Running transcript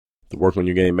The Work on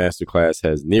Your Game Masterclass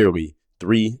has nearly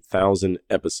 3,000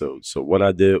 episodes. So what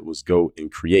I did was go and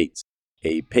create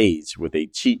a page with a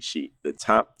cheat sheet, the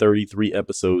top 33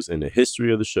 episodes in the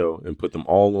history of the show, and put them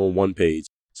all on one page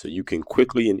so you can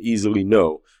quickly and easily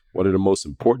know what are the most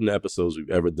important episodes we've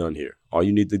ever done here. All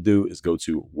you need to do is go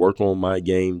to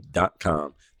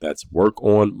workonmygame.com. That's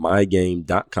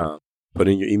workonmygame.com. Put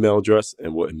in your email address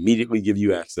and we'll immediately give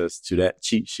you access to that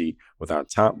cheat sheet with our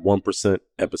top 1%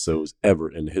 episodes ever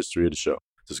in the history of the show.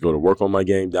 Just go to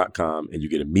workonmygame.com and you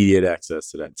get immediate access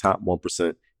to that top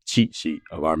 1% cheat sheet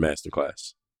of our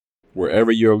masterclass.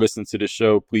 Wherever you're listening to the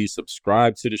show, please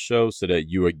subscribe to the show so that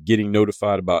you are getting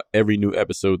notified about every new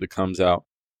episode that comes out,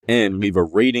 and leave a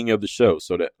rating of the show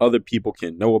so that other people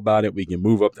can know about it. We can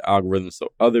move up the algorithm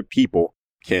so other people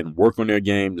can work on their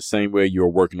game the same way you're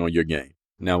working on your game.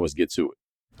 Now let's get to it.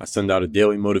 I send out a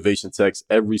daily motivation text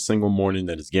every single morning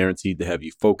that is guaranteed to have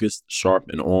you focused, sharp,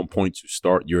 and on point to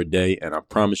start your day. And I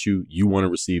promise you, you want to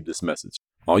receive this message.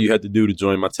 All you have to do to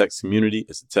join my text community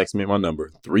is to text me at my number,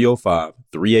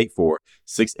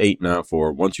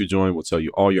 305-384-6894. Once you join, we'll tell you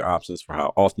all your options for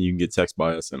how often you can get text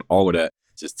by us and all of that.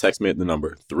 Just text me at the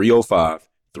number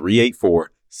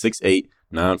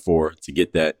 305-384-6894 to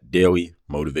get that daily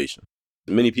motivation.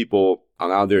 Many people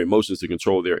allow their emotions to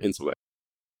control their intellect.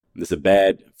 This is a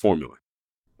bad formula.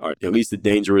 All right, it leads to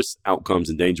dangerous outcomes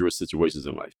and dangerous situations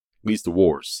in life. It leads to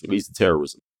wars. It leads to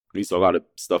terrorism. It leads to a lot of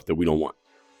stuff that we don't want.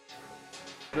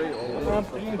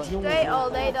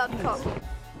 StrayAllDay.com.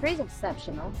 Pretty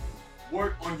exceptional.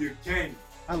 Work on your game.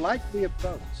 I like the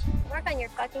approach. Work on your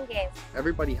fucking game.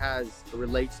 Everybody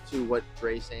relates to what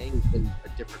Dre's saying in a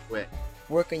different way.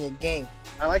 Work on your game.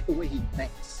 I like the way he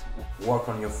thinks. Work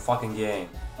on your fucking game.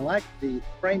 I like the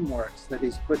frameworks that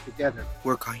he's put together.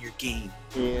 Work on your game.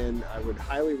 And I would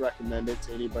highly recommend it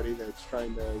to anybody that's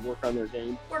trying to work on their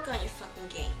game. Work on your fucking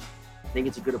game. I think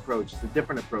it's a good approach. It's a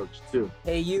different approach, too.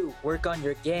 Hey, you, work on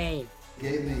your game.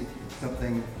 Gave me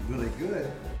something really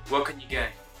good. Work on your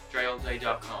game.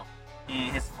 StrayAllDay.com.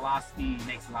 And his philosophy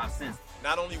makes a lot of sense.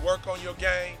 Not only work on your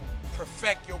game,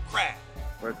 perfect your craft.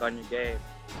 Work on your game.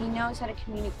 He knows how to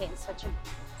communicate in such a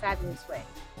fabulous way.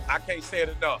 I can't say it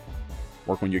enough.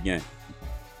 Work on your game.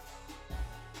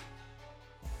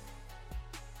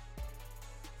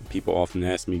 People often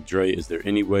ask me, Dre, is there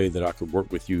any way that I could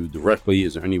work with you directly?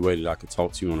 Is there any way that I could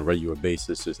talk to you on a regular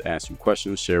basis? Just ask you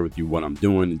questions, share with you what I'm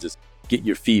doing, and just get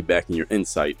your feedback and your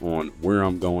insight on where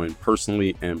I'm going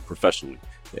personally and professionally.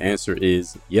 The answer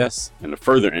is yes. And the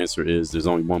further answer is there's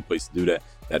only one place to do that.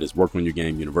 That is Work on Your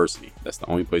Game University. That's the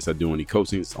only place I do any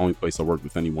coaching. It's the only place I work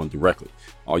with anyone directly.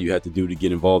 All you have to do to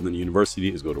get involved in the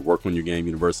university is go to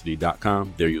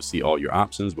workonyourgameuniversity.com. There you'll see all your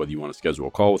options, whether you want to schedule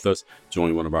a call with us,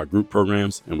 join one of our group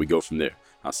programs, and we go from there.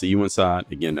 I'll see you inside.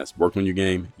 Again, that's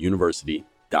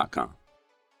workonyourgameuniversity.com.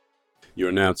 You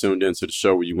are now tuned into the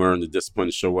show where you learn the discipline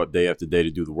to show up day after day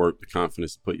to do the work, the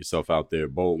confidence to put yourself out there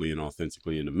boldly and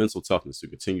authentically, and the mental toughness to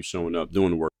continue showing up,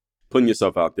 doing the work, putting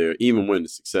yourself out there, even when the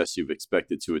success you've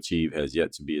expected to achieve has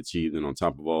yet to be achieved. And on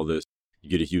top of all this, you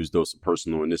get a huge dose of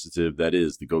personal initiative. That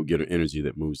is the go-getter energy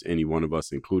that moves any one of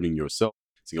us, including yourself,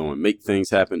 to go and make things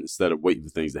happen instead of waiting for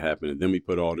things to happen. And then we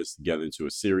put all this together into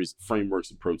a series of frameworks,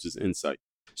 approaches, insight,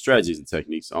 strategies, and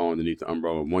techniques, all underneath the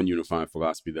umbrella of one unifying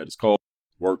philosophy that is called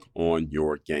Work on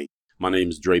Your Game. My name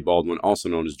is Dre Baldwin, also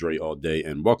known as Dre All Day,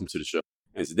 and welcome to the show.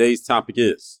 And today's topic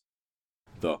is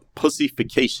the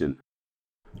Pussy-Fication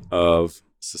of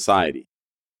Society.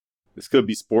 This could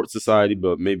be sports society,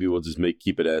 but maybe we'll just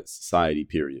keep it at society,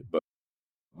 period. But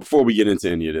before we get into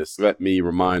any of this, let me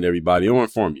remind everybody or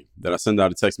inform you that I send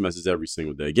out a text message every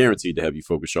single day, guaranteed to have you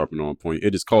focused, sharp, and on point.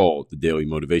 It is called the Daily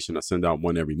Motivation. I send out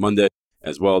one every Monday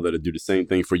as well that'll do the same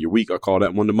thing for your week. I call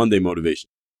that one the Monday Motivation.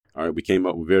 All right, we came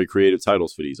up with very creative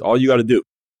titles for these. All you got to do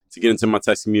to get into my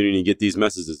text community and get these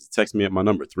messages is text me at my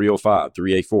number,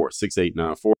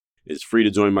 305-384-6894. It's free to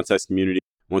join my text community.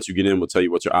 Once you get in, we'll tell you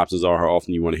what your options are, how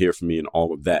often you want to hear from me, and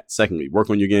all of that. Secondly, Work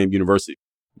on Your Game University.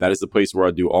 That is the place where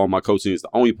I do all my coaching. It's the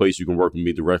only place you can work with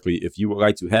me directly. If you would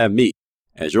like to have me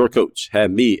as your coach,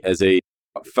 have me as a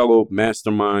fellow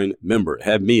mastermind member,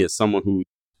 have me as someone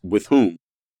with whom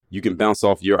you can bounce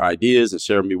off your ideas and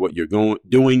share with me what you're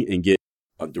doing and get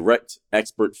a direct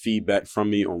expert feedback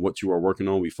from me on what you are working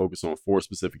on. We focus on 4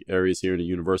 specific areas here in the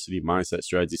university: mindset,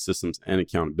 strategy, systems, and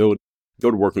accountability.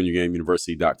 Go to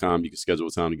workonyourgameuniversity.com. You can schedule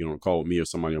a time to get on a call with me or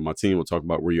somebody on my team. We'll talk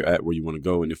about where you're at, where you want to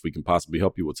go, and if we can possibly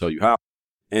help you, we'll tell you how.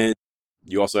 And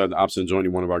you also have the option of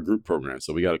joining one of our group programs.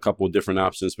 So we got a couple of different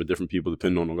options for different people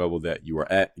depending on the level that you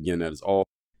are at. Again, that is all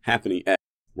happening at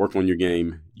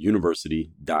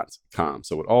workonyourgameuniversity.com.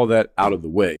 So with all that out of the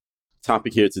way,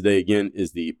 topic here today, again,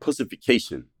 is the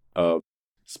Pussy-Fication of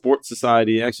Sports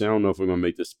Society. Actually, I don't know if we're going to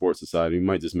make this Sports Society. We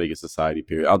might just make it Society,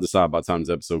 period. I'll decide by the time this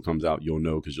episode comes out, you'll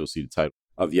know because you'll see the title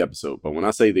of the episode. But when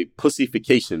I say the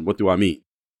Pussy-Fication, what do I mean?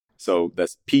 So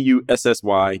that's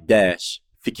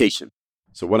Pussy-Fication.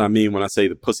 So what I mean when I say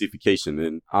the Pussy-Fication,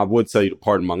 and I would tell you to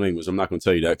pardon my language. I'm not going to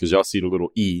tell you that because y'all see the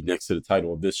little E next to the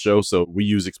title of this show. So we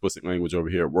use explicit language over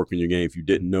here at Work on Your Game. If you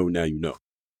didn't know, now you know.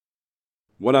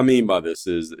 What I mean by this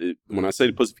is when I say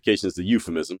the Pussy-Fication, it's a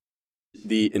euphemism.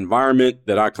 The environment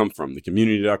that I come from, the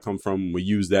community that I come from, we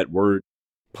use that word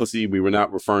pussy. We were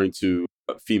not referring to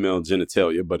female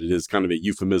genitalia, but it is kind of a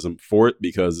euphemism for it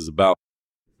because it's about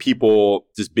people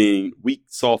just being weak,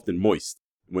 soft, and moist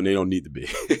when they don't need to be.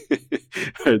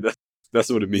 That's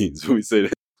what it means when we say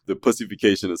that the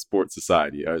Pussy-Fication of Sports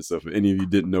Society. All right, so if any of you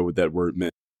didn't know what that word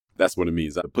meant, that's what it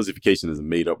means. Pussy-Fication is a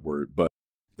made-up word, but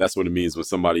that's what it means when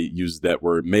somebody uses that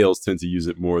word. Males tend to use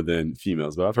it more than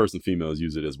females, but I've heard some females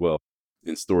use it as well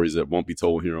in stories that won't be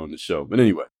told here on the show. But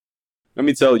anyway, let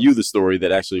me tell you the story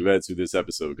that actually led to this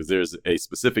episode because there's a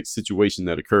specific situation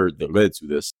that occurred that led to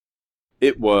this.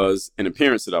 It was an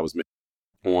appearance that I was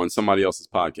making on somebody else's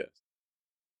podcast.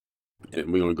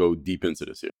 And we're going to go deep into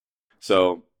this here.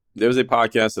 So there's a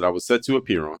podcast that I was set to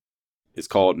appear on. It's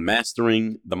called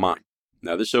Mastering the Mind.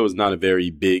 Now, this show is not a very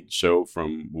big show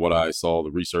from what I saw, the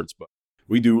research, but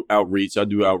we do outreach. I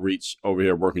do outreach over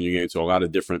here working your game to a lot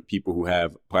of different people who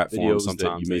have platforms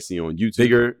sometimes that you may see on YouTube.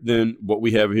 Bigger than what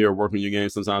we have here at Working Your Game.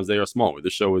 Sometimes they are smaller.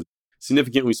 This show is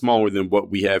significantly smaller than what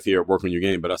we have here at Working Your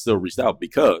Game, but I still reached out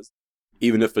because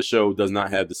even if a show does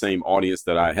not have the same audience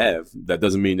that I have, that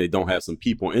doesn't mean they don't have some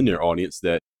people in their audience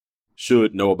that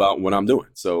should know about what I'm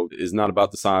doing. So it's not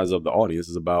about the size of the audience.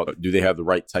 It's about, do they have the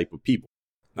right type of people?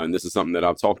 And this is something that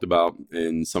I've talked about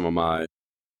in some of my,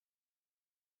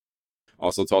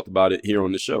 also talked about it here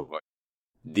on the show.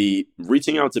 The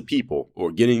reaching out to people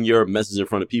or getting your message in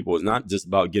front of people is not just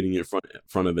about getting in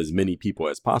front of as many people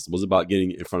as possible. It's about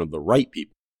getting in front of the right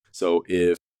people. So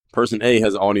if person A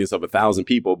has an audience of 1,000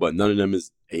 people, but none of them is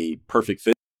a perfect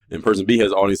fit, and person B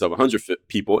has an audience of 100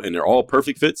 people and they're all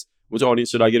perfect fits, which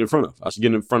audience should I get in front of? I should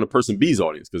get in front of person B's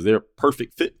audience because they're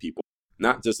perfect fit people,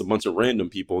 not just a bunch of random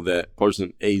people that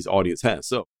person A's audience has.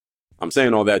 So I'm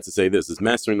saying all that to say this is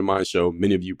Mastering the Mind show.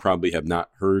 Many of you probably have not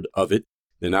heard of it.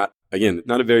 They're not, again,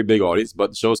 not a very big audience,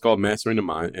 but the show is called Mastering the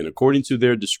Mind. And according to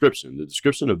their description, the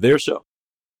description of their show,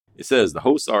 it says the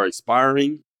hosts are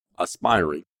aspiring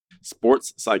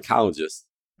sports psychologists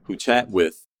who chat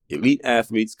with elite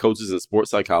athletes, coaches, and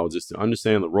sports psychologists to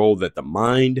understand the role that the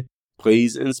mind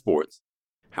plays in sports,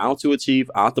 how to achieve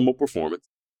optimal performance,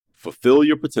 fulfill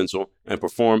your potential, and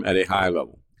perform at a high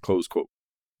level, close quote.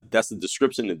 That's the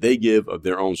description that they give of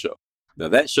their own show. Now,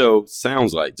 that show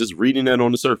sounds like, just reading that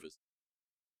on the surface,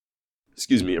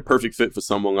 a perfect fit for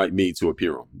someone like me to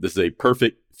appear on. This is a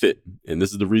perfect fit. And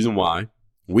this is the reason why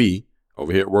we,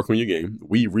 over here at Work on Your Game,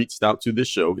 we reached out to this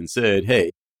show and said, hey,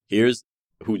 here's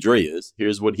who Dre is.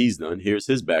 Here's what he's done. Here's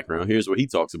his background. Here's what he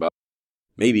talks about.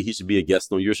 Maybe he should be a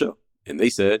guest on your show. And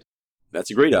they said, that's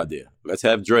a great idea. Let's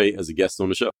have Dre as a guest on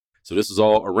the show. So this was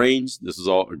all arranged. This was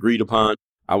all agreed upon.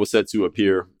 I was set to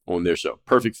appear on their show.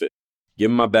 Perfect fit.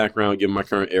 Given my background, given my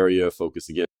current area of focus,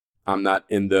 again, I'm not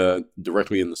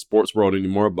directly in the sports world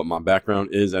anymore, but my background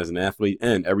is as an athlete,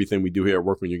 and everything we do here at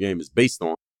Work on Your Game is based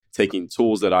on taking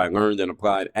tools that I learned and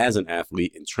applied as an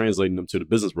athlete and translating them to the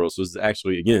business world. So this is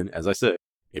actually, again, as I said,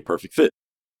 a perfect fit.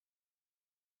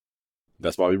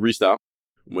 That's why we reached out.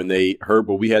 When they heard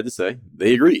what we had to say,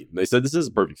 they agreed. They said this is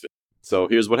a perfect fit. So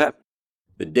here's what happened.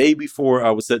 The day before I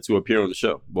was set to appear on the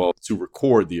show, well, to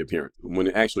record the appearance, when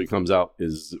it actually comes out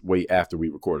is way after we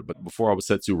recorded. But before I was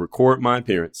set to record my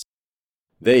appearance,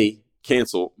 they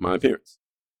canceled my appearance.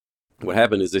 What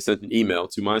happened is they sent an email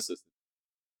to my assistant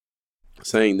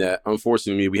saying that,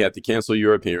 unfortunately, we have to cancel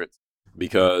your appearance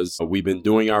because we've been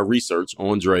doing our research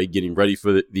on Dre, getting ready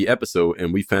for the episode,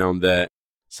 and we found that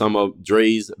some of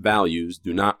Dre's values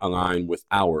do not align with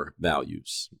our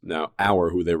values. Now,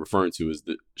 who they're referring to is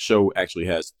the show actually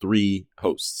has 3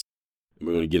 hosts. And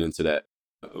we're going to get into that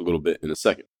a little bit in a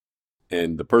second.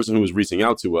 And the person who was reaching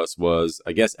out to us was,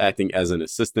 I guess, acting as an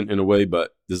assistant in a way,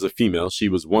 but this is a female. She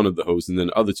was one of the hosts, and then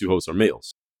the other 2 hosts are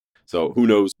males. So who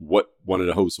knows what one of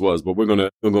the hosts was, but we're going to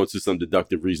go into some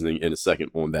deductive reasoning in a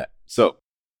second on that. So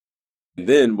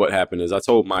then what happened is I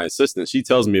told my assistant, she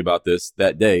tells me about this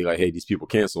that day, like, hey, these people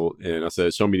canceled. And I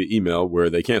said, show me the email where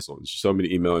they canceled. And she showed me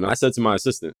the email. And I said to my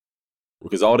assistant,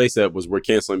 because all they said was we're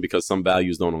canceling because some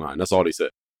values don't align. That's all they said.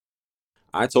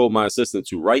 I told my assistant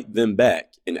to write them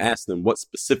back and ask them, what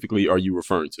specifically are you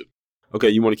referring to? Okay,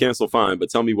 you want to cancel? Fine. But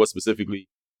tell me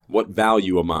what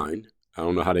value of mine I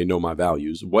don't know how they know my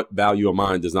values. What value of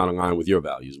mine does not align with your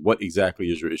values? What exactly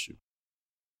is your issue?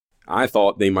 I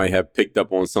thought they might have picked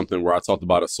up on something where I talked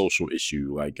about a social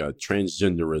issue like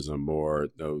transgenderism or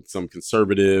some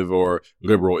conservative or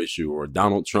liberal issue or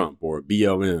Donald Trump or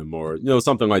BLM or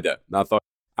something like that. And I thought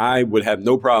I would have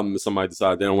no problem if somebody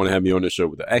decided they don't want to have me on the show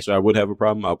with that. Actually, I would have a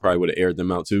problem. I probably would have aired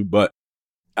them out too, but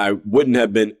I wouldn't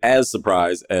have been as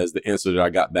surprised as the answer that I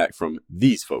got back from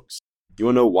these folks. You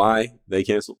want to know why they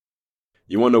canceled?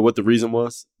 You want to know what the reason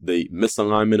was? The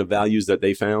misalignment of values that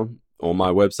they found on my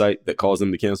website that caused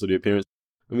them to cancel the appearance?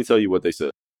 Let me tell you what they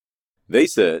said. They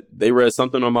said they read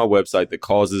something on my website that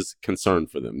causes concern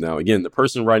for them. Now, again, the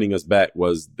person writing us back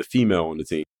was the female on the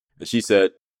team. And she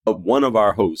said, one of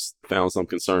our hosts found some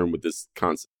concern with this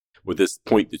concept, with this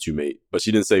point that you made. But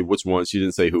she didn't say which one. She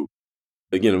didn't say who.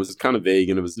 Again, it was kind of vague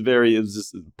and it was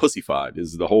just pussified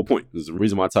is the whole point. This is the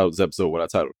reason why I titled this episode what I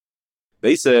titled.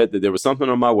 They said that there was something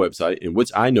on my website in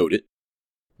which I noted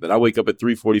that I wake up at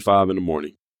 3:45 in the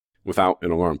morning without an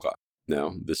alarm clock.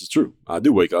 Now, this is true. I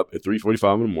do wake up at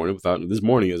 3:45 in the morning without, this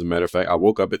morning, as a matter of fact, I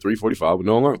woke up at 3:45 with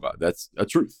no alarm clock. That's a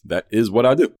truth. That is what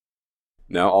I do.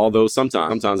 Now, although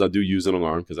sometimes I do use an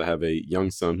alarm because I have a young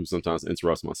son who sometimes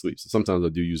interrupts my sleep. So sometimes I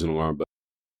do use an alarm,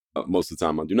 but most of the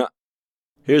time I do not.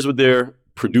 Here's what their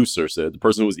producer said, the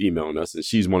person who was emailing us, and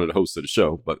she's one of the hosts of the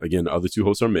show. But again, the other two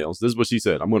hosts are males. This is what she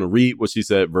said. I'm going to read what she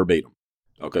said verbatim.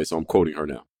 Okay, so I'm quoting her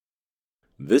now.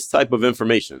 This type of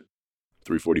information,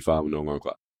 3:45 with no alarm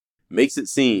clock, makes it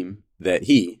seem that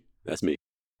he, that's me,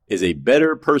 is a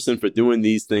better person for doing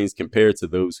these things compared to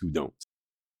those who don't.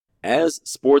 As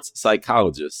sports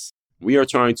psychologists, we are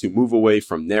trying to move away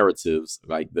from narratives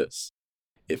like this.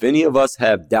 If any of us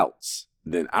have doubts,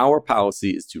 then our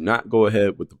policy is to not go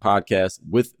ahead with the podcast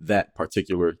with that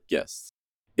particular guest.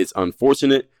 It's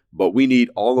unfortunate, but we need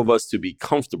all of us to be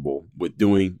comfortable with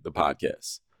doing the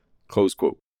podcast. Close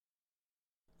quote.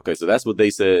 Okay, so that's what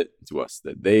they said to us,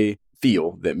 that they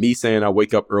feel that me saying I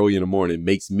wake up early in the morning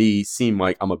makes me seem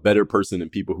like I'm a better person than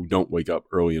people who don't wake up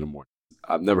early in the morning.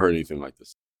 I've never heard anything like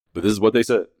this, but this is what they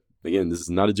said. Again, this is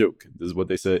not a joke. This is what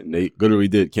they said, and they literally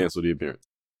did cancel the appearance.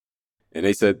 And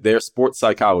they said they're sports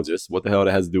psychologists. What the hell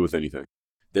that has to do with anything?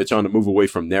 They're trying to move away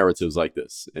from narratives like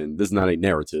this. And this is not a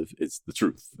narrative. It's the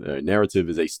truth. A narrative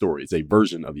is a story. It's a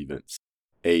version of events.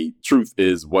 A truth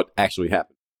is what actually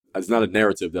happened. It's not a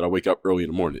narrative that I wake up early in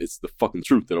the morning. It's the fucking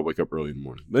truth that I wake up early in the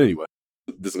morning. But anyway,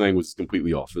 this language is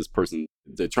completely off. This person,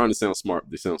 they're trying to sound smart.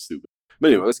 They sound stupid. But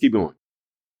anyway, let's keep going.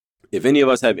 If any of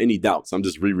us have any doubts, I'm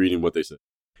just rereading what they said.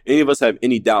 Any of us have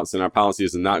any doubts, then our policy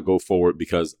is to not go forward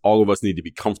because all of us need to be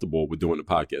comfortable with doing the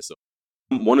podcast. So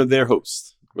one of their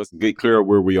hosts, let's get clear of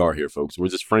where we are here, folks. We're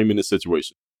just framing the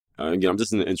situation. Again, I'm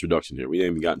just in the introduction here. We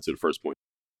haven't even gotten to the first point.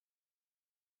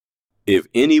 If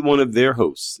any one of their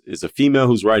hosts is a female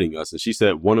who's writing us, and she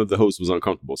said one of the hosts was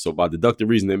uncomfortable. So by deductive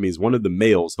reason, that means one of the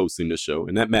males hosting this show.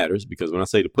 And that matters because when I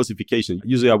say the pussification,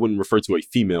 usually I wouldn't refer to a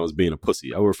female as being a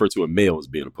pussy. I would refer to a male as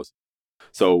being a pussy.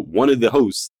 So one of the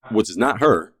hosts, which is not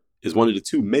her, is one of the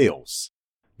two males.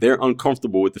 They're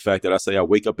uncomfortable with the fact that I say I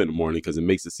wake up in the morning because it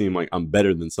makes it seem like I'm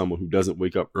better than someone who doesn't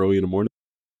wake up early in the morning.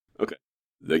 Okay.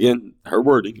 Again, her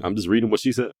wording, I'm just reading what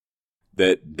she said,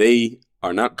 that they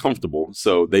are not comfortable,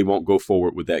 so they won't go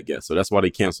forward with that guest. So that's why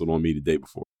they canceled on me the day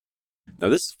before. Now,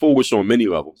 this is foolish on many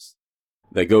levels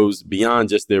that goes beyond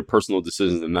just their personal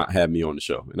decisions to not have me on the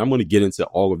show. And I'm going to get into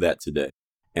all of that today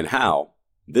and how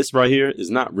this right here is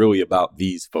not really about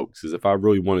these folks. Because if I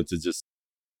really wanted to just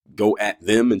go at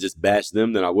them and just bash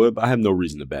them, then I would, but I have no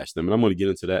reason to bash them. And I'm going to get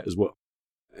into that as well.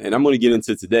 And I'm going to get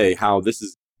into today how this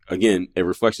is, again, a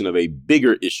reflection of a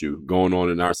bigger issue going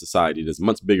on in our society that's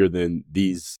much bigger than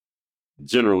these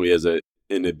generally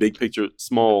in the big picture,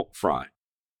 small fry.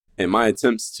 And my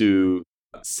attempts to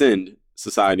send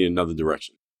society in another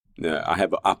direction. Now, I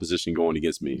have an opposition going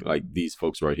against me, like these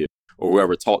folks right here, or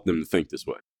whoever taught them to think this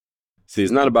way. See,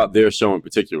 it's not about their show in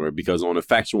particular, because on a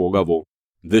factual level,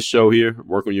 this show here,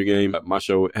 Work on Your Game, my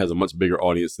show has a much bigger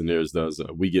audience than theirs does.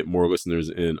 We get more listeners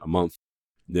in a month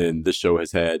than this show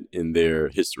has had in their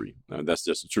history. That's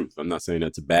just the truth. I'm not saying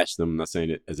that to bash them. I'm not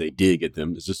saying it as a dig at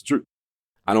them. It's just the truth.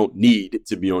 I don't need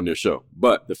to be on their show.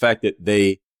 But the fact that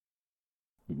they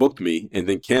booked me and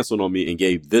then canceled on me and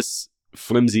gave this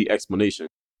flimsy explanation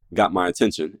got my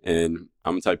attention. And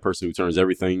I'm the type of person who turns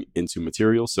everything into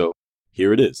material. So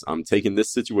here it is. I'm taking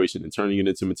this situation and turning it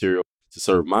into material to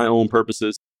serve my own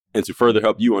purposes and to further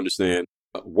help you understand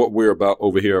what we're about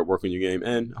over here at Work on Your Game.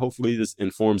 And hopefully this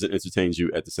informs and entertains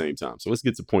you at the same time. So let's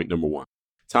get to point number one.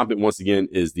 Topic, once again,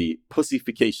 is the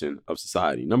pussification of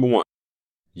society. Number one,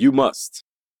 you must,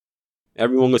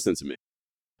 everyone listen to me,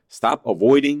 stop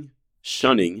avoiding,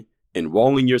 shunning, and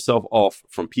walling yourself off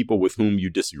from people with whom you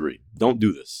disagree. Don't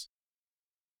do this.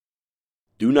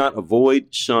 Do not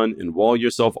avoid, shun, and wall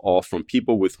yourself off from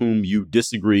people with whom you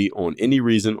disagree on any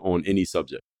reason, on any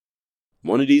subject.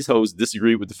 One of these hosts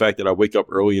disagreed with the fact that I wake up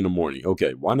early in the morning.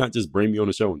 Okay, why not just bring me on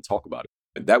the show and talk about it?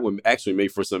 And that would actually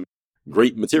make for some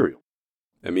great material.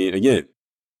 I mean, again,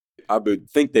 I would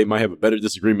think they might have a better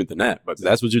disagreement than that, but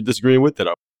that's what you're disagreeing with,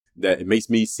 that it makes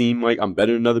me seem like I'm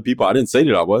better than other people. I didn't say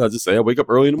that I was. I just say I wake up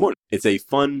early in the morning. It's a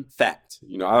fun fact.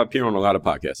 You know, I appear on a lot of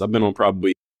podcasts. I've been on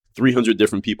probably 300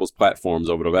 different people's platforms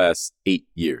over the last 8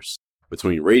 years,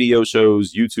 between radio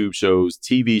shows, YouTube shows,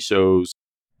 TV shows,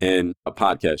 and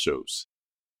podcast shows.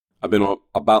 I've been on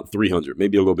about 300,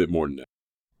 maybe a little bit more than that.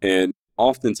 And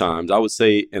oftentimes, I would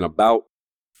say in about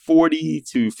 40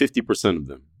 to 50% of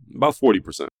them, about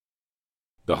 40%,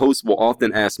 the host will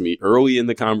often ask me early in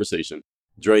the conversation,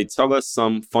 Dre, tell us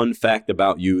some fun fact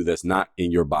about you that's not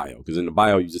in your bio. Because in the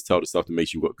bio, you just tell the stuff that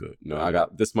makes you look good. You know, I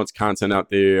got this much content out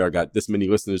there. I got this many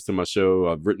listeners to my show.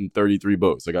 I've written 33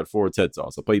 books. I got 4 TED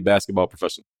Talks. I play basketball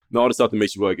professionally. And all the stuff that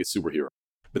makes you look like a superhero.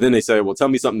 But then they say, well, tell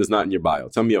me something that's not in your bio.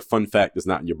 Tell me a fun fact that's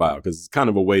not in your bio. Because it's kind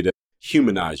of a way to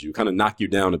humanize you, kind of knock you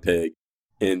down a peg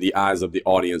in the eyes of the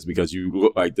audience, because you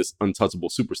look like this untouchable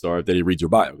superstar if they read your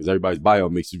bio. Because everybody's bio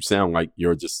makes you sound like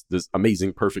you're just this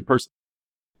amazing, perfect person.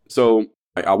 So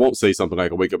I won't say something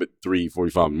like I wake up at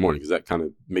 3:45 in the morning, because that kind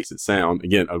of makes it sound,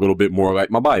 again, a little bit more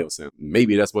like my bio sound.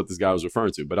 Maybe that's what this guy was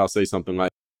referring to, but I'll say something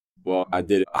like, well, I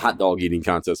did a hot dog eating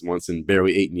contest once and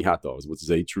barely ate any hot dogs, which is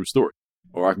a true story.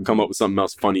 Or I can come up with something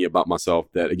else funny about myself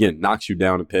that, again, knocks you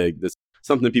down a peg. That's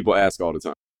something that people ask all the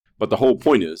time. But the whole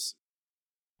point is,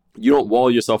 you don't wall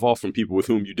yourself off from people with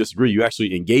whom you disagree. You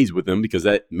actually engage with them, because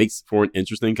that makes for an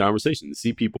interesting conversation. To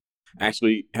see people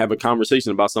actually have a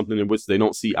conversation about something in which they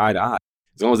don't see eye to eye,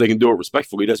 as long as they can do it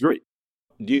respectfully, that's great.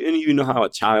 Do any of you know how a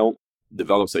child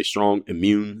develops a strong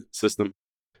immune system?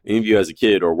 Any of you as a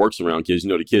kid or works around kids, you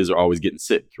know the kids are always getting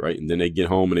sick, right? And then they get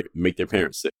home and they make their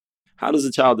parents sick. How does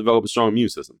a child develop a strong immune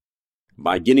system?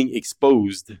 By getting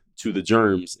exposed to the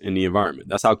germs in the environment.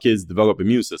 That's how kids develop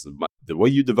immune systems. The way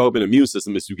you develop an immune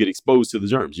system is to get exposed to the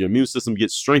germs. Your immune system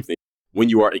gets strengthened when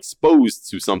you are exposed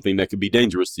to something that could be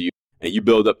dangerous to you, and you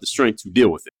build up the strength to deal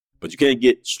with it. But you can't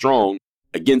get strong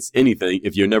against anything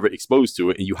if you're never exposed to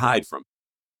it and you hide from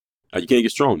it. You can't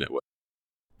get strong that way.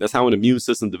 That's how an immune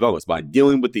system develops, by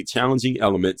dealing with the challenging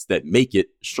elements that make it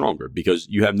stronger, because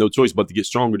you have no choice but to get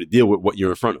stronger to deal with what you're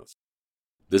in front of.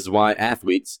 This is why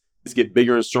athletes get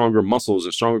bigger and stronger muscles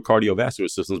and stronger cardiovascular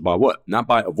systems by what? Not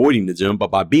by avoiding the gym, but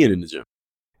by being in the gym.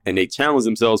 And they challenge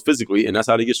themselves physically, and that's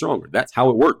how they get stronger. That's how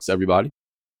it works, everybody.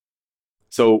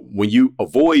 So when you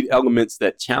avoid elements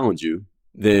that challenge you,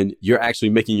 then you're actually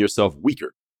making yourself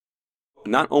weaker.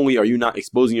 Not only are you not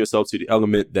exposing yourself to the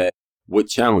element that would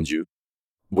challenge you,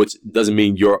 which doesn't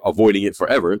mean you're avoiding it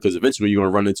forever, because eventually you're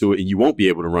going to run into it and you won't be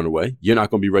able to run away. You're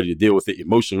not going to be ready to deal with it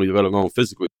emotionally, let alone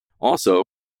physically. Also,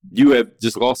 you have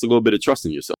just lost a little bit of trust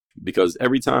in yourself, because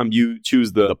every time you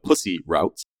choose the pussy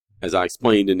route, as I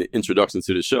explained in the introduction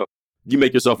to the show, you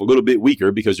make yourself a little bit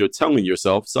weaker, because you're telling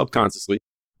yourself subconsciously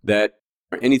that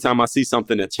anytime I see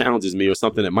something that challenges me or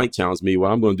something that might challenge me,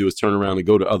 what I'm going to do is turn around and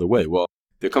go the other way. Well,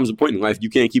 there comes a point in life you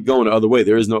can't keep going the other way.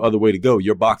 There is no other way to go.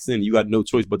 You're boxed in. You got no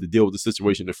choice but to deal with the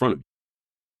situation in front of you.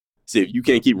 See, you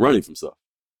can't keep running from stuff.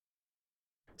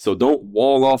 So don't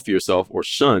wall off yourself or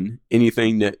shun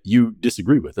anything that you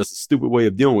disagree with. That's a stupid way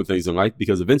of dealing with things in life,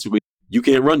 because eventually you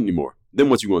can't run anymore. Then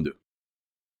what you going to do?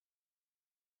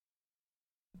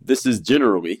 This is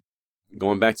generally,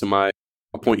 going back to my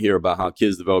point here about how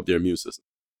kids develop their immune system.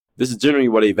 This is generally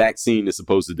what a vaccine is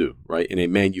supposed to do, right? In a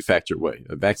manufactured way.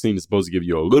 A vaccine is supposed to give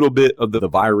you a little bit of the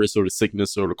virus or the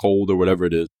sickness or the cold or whatever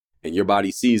it is, and your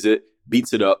body sees it,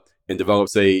 beats it up, and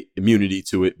develops a immunity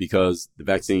to it, because the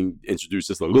vaccine introduced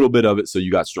just a little bit of it, so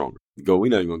you got stronger. We're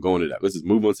not even going to go into that. Let's just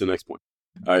move on to the next point.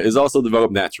 All right, it's also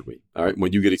developed naturally. All right,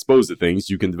 when you get exposed to things,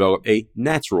 you can develop a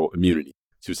natural immunity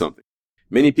to something.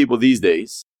 Many people these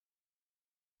days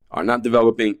are not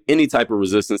developing any type of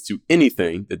resistance to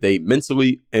anything that they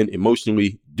mentally and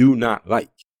emotionally do not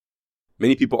like.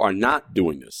 Many people are not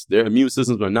doing this. Their immune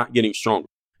systems are not getting stronger.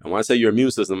 And when I say your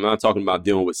immune system, I'm not talking about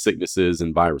dealing with sicknesses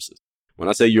and viruses. When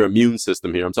I say your immune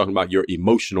system here, I'm talking about your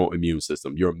emotional immune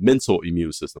system, your mental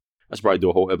immune system. I should probably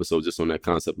do a whole episode just on that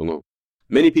concept alone.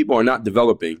 Many people are not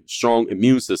developing strong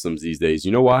immune systems these days.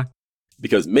 You know why?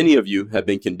 Because many of you have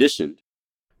been conditioned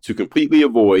to completely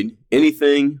avoid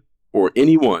anything or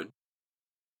anyone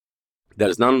that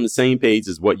is not on the same page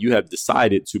as what you have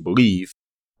decided to believe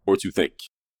or to think.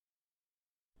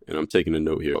 And I'm taking a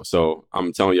note here. So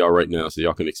I'm telling y'all right now, so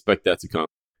y'all can expect that to come.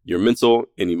 Your mental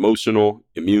and emotional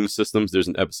immune systems. There's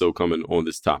an episode coming on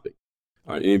this topic.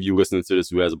 All right, any of you listening to this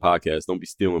who has a podcast, don't be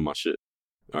stealing my shit.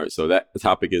 All right, so that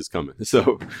topic is coming.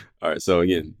 So, all right, so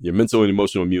again, your mental and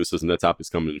emotional immune system, that topic's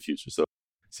coming in the future. So,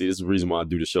 see, this is the reason why I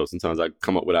do the show. Sometimes I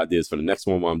come up with ideas for the next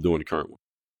one while I'm doing the current one.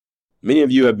 Many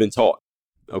of you have been taught,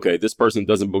 okay, this person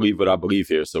doesn't believe what I believe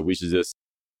here, so we should just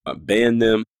ban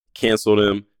them, cancel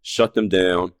them, shut them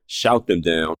down, shout them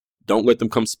down, don't let them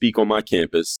come speak on my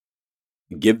campus,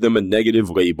 give them a negative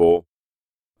label.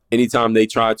 Anytime they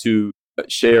try to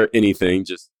share anything,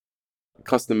 just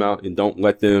cuss them out and don't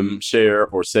let them share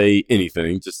or say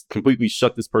anything. Just completely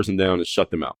shut this person down and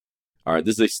shut them out. All right,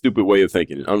 this is a stupid way of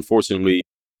thinking. And unfortunately,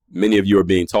 many of you are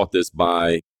being taught this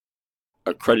by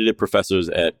accredited professors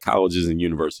at colleges and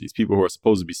universities, people who are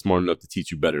supposed to be smart enough to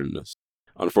teach you better than this.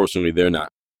 Unfortunately, they're not.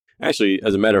 Actually,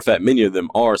 as a matter of fact, many of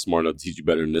them are smart enough to teach you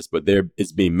better than this, but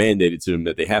it's being mandated to them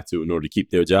that they have to in order to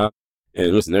keep their job.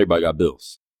 And listen, everybody got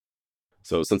bills.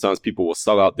 So sometimes people will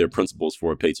sell out their principles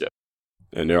for a paycheck.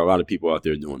 And there are a lot of people out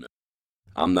there doing that.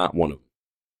 I'm not one of them.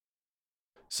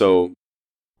 So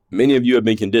many of you have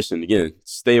been conditioned. Again,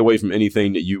 stay away from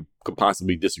anything that you could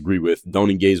possibly disagree with.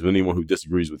 Don't engage with anyone who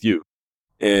disagrees with you.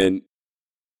 And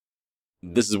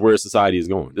this is where society is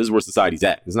going. This is where society's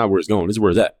at. It's not where it's going. This is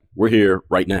where it's at. We're here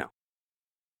right now.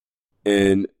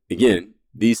 And again,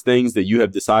 these things that you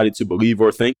have decided to believe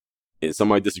or think, and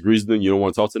somebody disagrees with them, you don't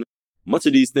want to talk to them. Much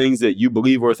of these things that you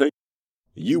believe or think,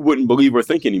 you wouldn't believe or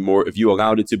think anymore if you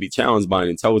allowed it to be challenged by an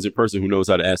intelligent person who knows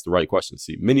how to ask the right questions.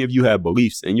 See, many of you have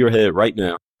beliefs in your head right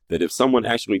now that if someone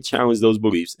actually challenged those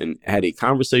beliefs and had a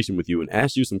conversation with you and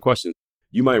asked you some questions,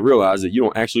 you might realize that you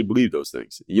don't actually believe those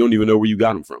things. You don't even know where you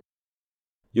got them from.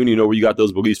 You don't even know where you got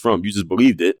those beliefs from. You just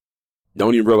believed it.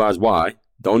 Don't even realize why.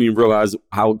 Don't even realize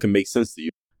how it can make sense to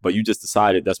you. But you just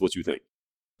decided that's what you think.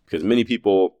 Because many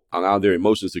people allow their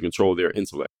emotions to control their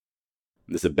intellect.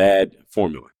 And it's a bad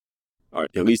formula. All right,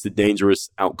 it leads to dangerous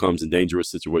outcomes and dangerous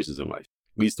situations in life.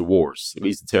 It leads to wars. It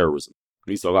leads to terrorism.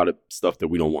 It leads to a lot of stuff that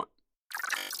we don't want.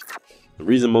 The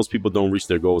reason most people don't reach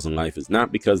their goals in life is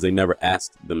not because they never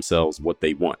ask themselves what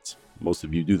they want. Most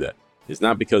of you do that. It's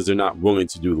not because they're not willing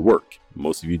to do the work.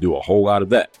 Most of you do a whole lot of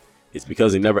that. It's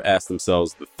because they never ask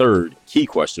themselves the third key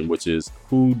question, which is,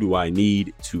 who do I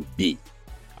need to be?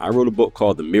 I wrote a book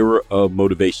called The Mirror of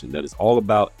Motivation that is all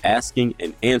about asking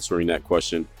and answering that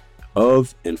question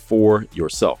of and for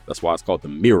yourself. That's why it's called The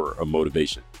Mirror of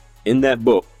Motivation. In that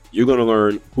book, you're going to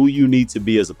learn who you need to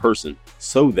be as a person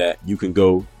so that you can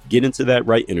go get into that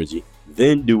right energy,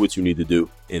 then do what you need to do,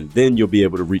 and then you'll be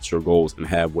able to reach your goals and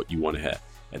have what you want to have.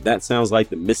 If that sounds like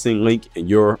the missing link in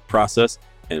your process,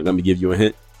 and let me give you a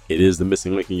hint, it is the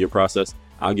missing link in your process,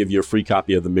 I'll give you a free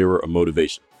copy of The Mirror of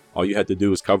Motivation. All you have to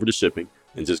do is cover the shipping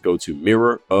and just go to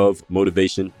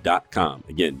mirrorofmotivation.com.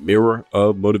 Again,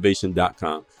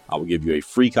 mirrorofmotivation.com. I will give you a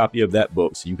free copy of that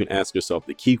book so you can ask yourself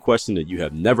the key question that you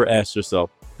have never asked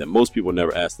yourself, that most people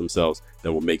never ask themselves,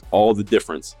 that will make all the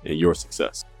difference in your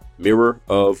success.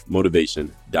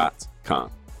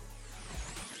 Mirrorofmotivation.com.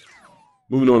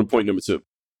 Moving on to point number 2.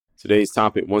 Today's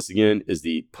topic, once again, is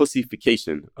the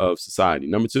Pussy-Fication of Society.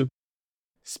 Number 2,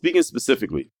 speaking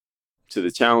specifically to the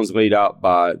challenge laid out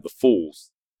by the fools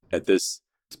at this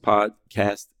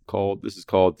podcast called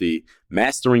the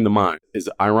Mastering the Mind. It's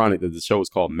ironic that the show is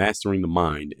called Mastering the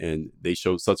Mind, and they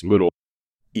showed such little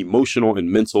emotional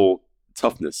and mental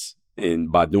toughness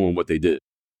by doing what they did.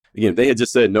 Again, if they had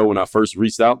just said no when I first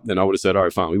reached out, then I would have said, all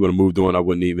right, fine, we would have moved on. I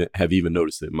wouldn't even have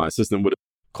noticed it. My assistant would have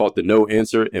caught the no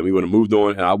answer and we would have moved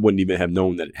on, and I wouldn't even have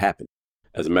known that it happened,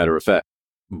 as a matter of fact.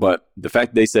 But the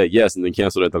fact they said yes and then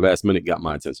canceled at the last minute got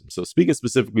my attention. So speaking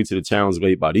specifically to the challenge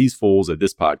laid by these fools at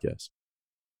this podcast,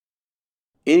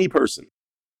 any person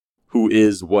who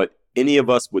is what any of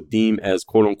us would deem as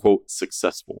quote unquote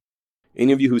successful,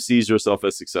 any of you who sees yourself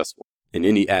as successful in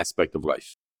any aspect of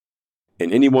life,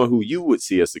 and anyone who you would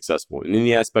see as successful in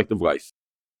any aspect of life,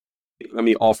 let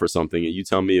me offer something and you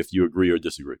tell me if you agree or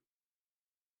disagree.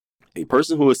 A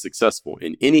person who is successful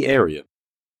in any area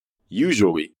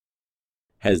usually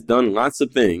has done lots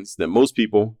of things that most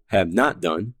people have not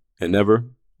done and never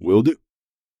will do.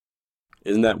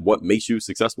 Isn't that what makes you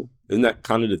successful? Isn't that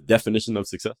kind of the definition of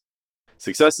success?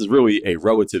 Success is really a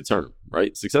relative term,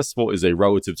 right? Successful is a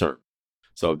relative term.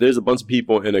 So if there's a bunch of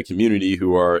people in a community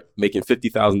who are making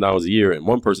 $50,000 a year and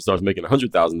one person starts making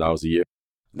 $100,000 a year,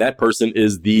 that person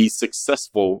is the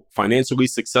financially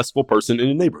successful person in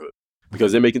the neighborhood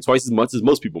because they're making twice as much as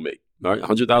most people make, all right?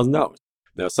 $100,000.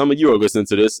 Now, some of you are listening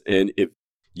to this, and if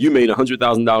you made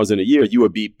 $100,000 in a year, you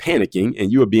would be panicking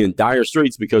and you would be in dire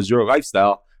straits because your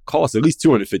lifestyle costs at least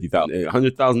 $250,000.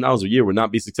 $100,000 a year would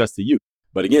not be success to you.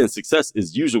 But again, success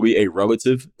is usually a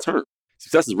relative term.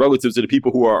 Success is relative to the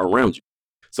people who are around you.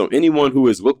 So anyone who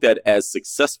is looked at as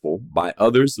successful by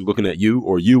others looking at you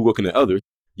or you looking at others,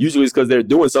 usually it's because they're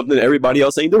doing something that everybody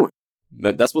else ain't doing.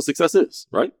 That's what success is,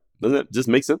 right? Doesn't that just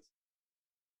make sense?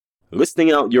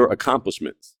 Listing out your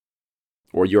accomplishments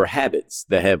or your habits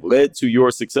that have led to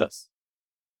your success,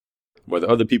 whether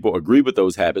other people agree with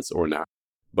those habits or not.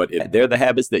 But if they're the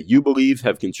habits that you believe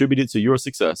have contributed to your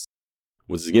success,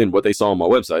 which is again what they saw on my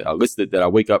website, I listed that I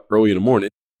wake up early in the morning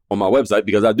on my website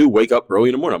because I do wake up early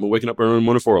in the morning. I've been waking up early in the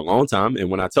morning for a long time. And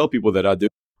when I tell people that I do,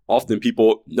 often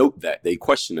people note that, they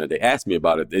question it, they ask me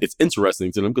about it. It's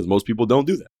interesting to them because most people don't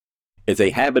do that. It's a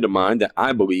habit of mine that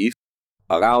I believe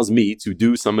allows me to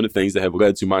do some of the things that have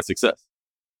led to my success.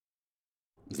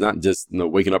 It's not just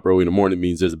waking up early in the morning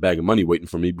means there's a bag of money waiting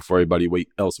for me before everybody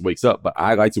else wakes up. But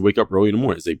I like to wake up early in the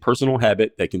morning. It's a personal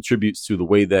habit that contributes to the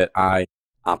way that I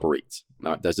operate.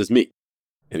 Now, that's just me.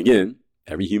 And again,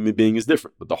 every human being is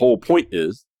different. But the whole point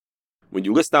is, when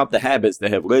you list out the habits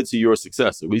that have led to your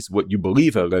success, at least what you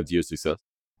believe have led to your success,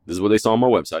 this is what they saw on my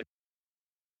website.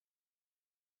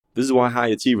 This is why high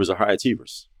achievers are high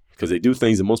achievers, because they do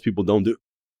things that most people don't do.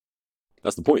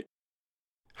 That's the point.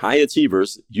 High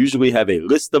achievers usually have a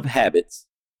list of habits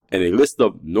and a list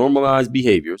of normalized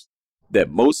behaviors that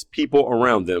most people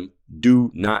around them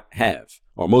do not have,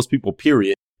 or most people,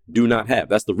 period, do not have.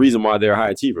 That's the reason why they're a high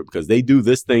achiever, because they do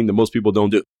this thing that most people don't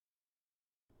do.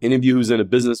 Any of you who's in a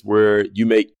business where you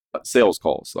make sales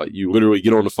calls, like you literally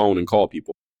get on the phone and call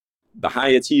people, the high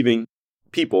achieving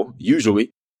people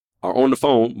usually are on the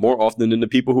phone more often than the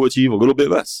people who achieve a little bit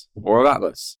less or a lot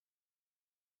less.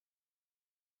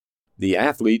 The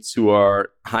athletes who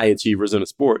are high achievers in a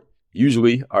sport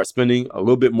usually are spending a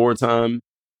little bit more time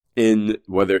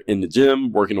whether in the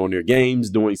gym, working on their games,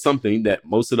 doing something that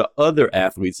most of the other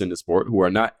athletes in the sport who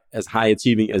are not as high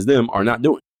achieving as them are not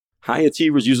doing. High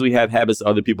achievers usually have habits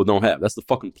other people don't have. That's the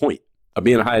fucking point of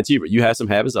being a high achiever. You have some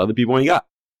habits other people ain't got.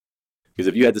 Because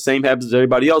if you had the same habits as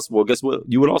everybody else, well, guess what?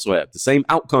 You would also have the same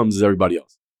outcomes as everybody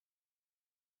else.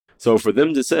 So for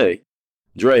them to say,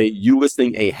 Dre, you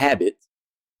listing a habit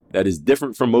that is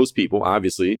different from most people,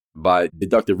 obviously, by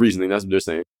deductive reasoning, that's what they're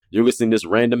saying. You're listing this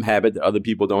random habit that other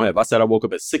people don't have. I said I woke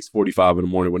up at 6:45 in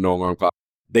the morning with no alarm clock.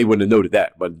 They wouldn't have noted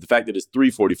that. But the fact that it's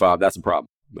 3:45, that's a problem.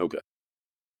 Okay.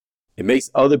 It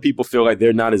makes other people feel like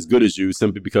they're not as good as you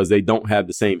simply because they don't have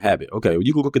the same habit. Okay, well,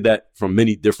 you can look at that from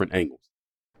many different angles.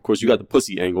 Of course, you got the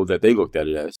pussy angle that they looked at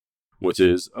it as, which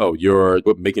is, oh, you're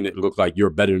making it look like you're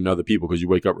better than other people because you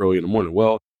wake up early in the morning.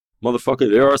 Well,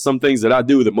 motherfucker, there are some things that I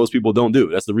do that most people don't do.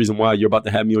 That's the reason why you're about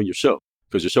to have me on your show,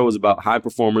 because your show is about high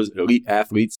performers, elite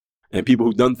athletes, and people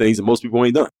who've done things that most people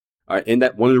ain't done. All right, and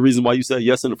that one of the reasons why you said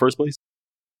yes in the first place?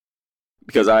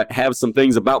 Because I have some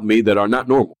things about me that are not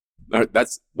normal. All right,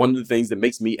 that's one of the things that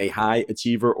makes me a high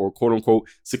achiever or quote unquote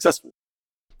successful.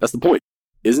 That's the point,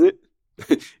 isn't it?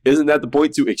 Isn't that the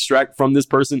point, to extract from this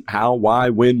person how, why,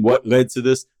 when, what led to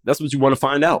this? That's what you want to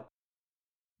find out.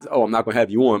 Oh, I'm not going to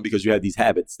have you on because you have these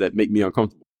habits that make me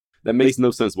uncomfortable. That makes no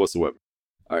sense whatsoever.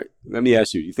 All right, let me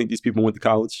ask you, do you think these people went to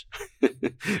college?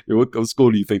 What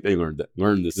school do you think they learned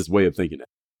this way of thinking that?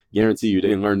 Guarantee you they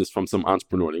didn't learn this from some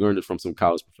entrepreneur. They learned it from some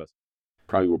college professor,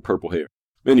 probably with purple hair.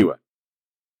 Anyway,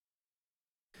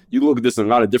 you can look at this in a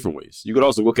lot of different ways. You could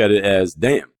also look at it as,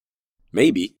 damn,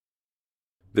 maybe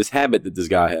this habit that this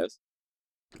guy has,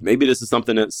 maybe this is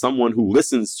something that someone who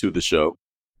listens to the show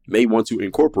may want to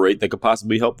incorporate that could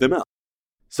possibly help them out.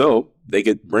 So they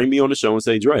could bring me on the show and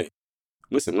say, Dre,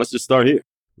 listen, let's just start here.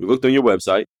 We looked on your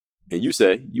website and you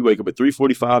say you wake up at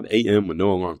 3:45 a.m. with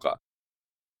no alarm clock.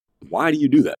 Why do you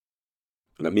do that?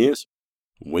 Let me answer.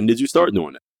 When did you start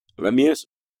doing that? Let me answer.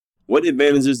 What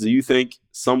advantages do you think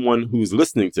someone who's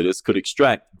listening to this could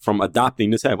extract from adopting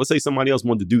this habit? Let's say somebody else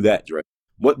wanted to do that, Dre.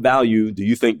 What value do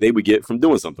you think they would get from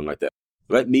doing something like that?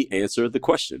 Let me answer the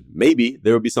question. Maybe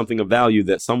there would be something of value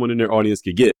that someone in their audience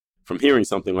could get from hearing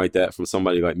something like that from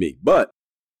somebody like me. But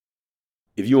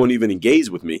if you won't even engage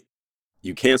with me,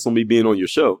 you cancel me being on your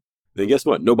show, then guess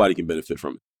what? Nobody can benefit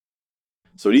from it.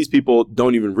 So these people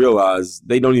don't even realize,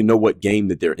 they don't even know what game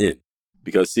that they're in.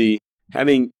 Because see,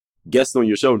 having guests on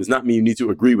your show does not mean you need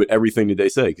to agree with everything that they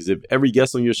say. Because if every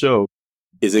guest on your show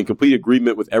is in complete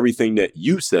agreement with everything that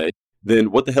you say,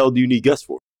 then what the hell do you need guests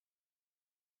for?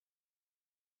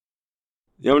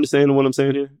 You understand what I'm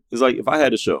saying here? It's like if I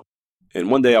had a show, and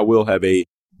one day I will have a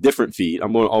different feed.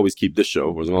 I'm going to always keep this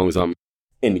show as long as I'm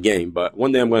in the game. But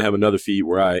one day I'm going to have another feed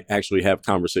where I actually have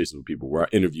conversations with people, where I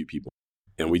interview people,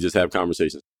 and we just have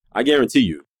conversations. I guarantee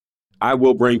you, I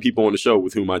will bring people on the show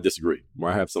with whom I disagree,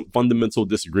 where I have some fundamental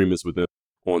disagreements with them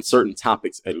on certain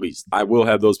topics at least. I will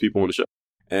have those people on the show.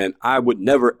 And I would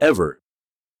never, ever,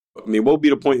 I mean, what would be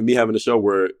the point of me having a show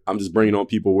where I'm just bringing on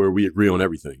people where we agree on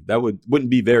everything? That wouldn't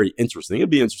be very interesting. It'd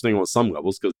be interesting on some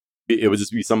levels because it would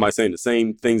just be somebody saying the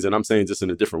same things that I'm saying just in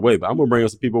a different way. But I'm going to bring on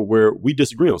some people where we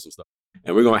disagree on some stuff.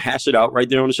 And we're going to hash it out right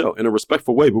there on the show in a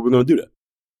respectful way, but we're going to do that.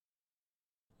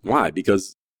 Why?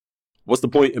 Because what's the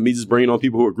point of me just bringing on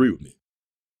people who agree with me?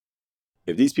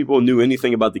 If these people knew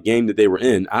anything about the game that they were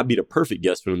in, I'd be the perfect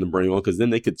guest for them to bring on because then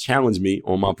they could challenge me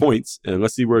on my points and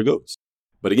let's see where it goes.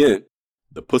 But again,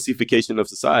 the pussification of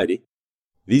society,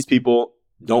 these people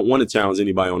don't want to challenge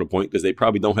anybody on a point because they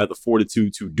probably don't have the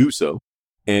fortitude to do so.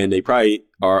 And they probably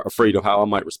are afraid of how I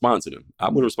might respond to them. I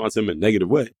wouldn't respond to them in a negative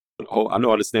way. But I know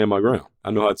how to stand my ground.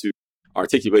 I know how to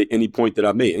articulate any point that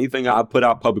I made. Anything I put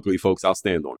out publicly, folks, I'll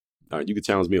stand on it. All right, you can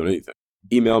challenge me on anything.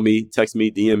 Email me, text me,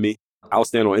 DM me. I'll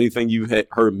stand on anything you've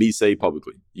heard me say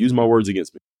publicly. Use my words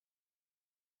against me.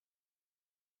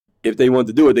 If they wanted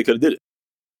to do it, they could have did it.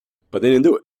 But they didn't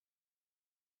do it.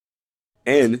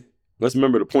 And let's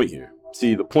remember the point here.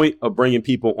 See, the point of bringing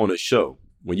people on a show,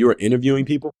 when you are interviewing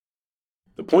people,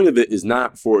 the point of it is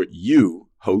not for you,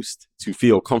 host, to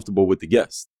feel comfortable with the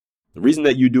guest. The reason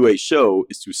that you do a show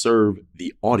is to serve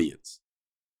the audience.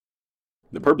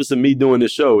 The purpose of me doing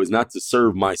this show is not to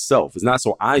serve myself. It's not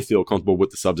so I feel comfortable with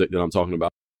the subject that I'm talking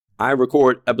about. I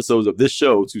record episodes of this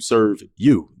show to serve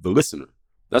you, the listener.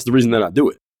 That's the reason that I do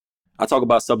it. I talk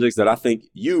about subjects that I think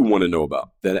you want to know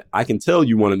about, that I can tell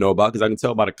you want to know about because I can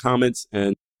tell by the comments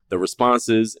and the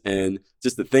responses and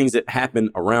just the things that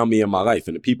happen around me in my life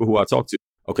and the people who I talk to.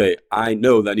 Okay, I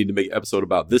know that I need to make an episode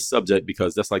about this subject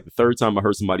because that's like the third time I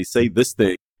heard somebody say this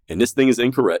thing and this thing is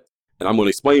incorrect. And I'm going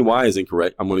to explain why it's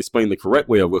incorrect. I'm going to explain the correct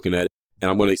way of looking at it. And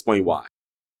I'm going to explain why.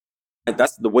 And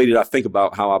that's the way that I think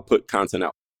about how I put content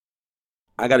out.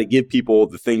 I got to give people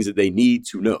the things that they need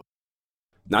to know.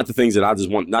 Not the things that I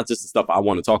just want, not just the stuff I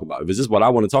want to talk about. If it's just what I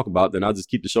want to talk about, then I'll just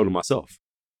keep the show to myself.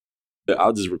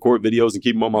 I'll just record videos and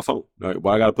keep them on my phone. All right,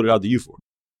 what I got to put it out to you for?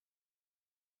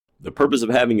 The purpose of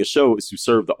having a show is to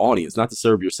serve the audience, not to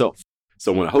serve yourself.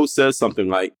 So when a host says something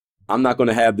like, I'm not going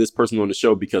to have this person on the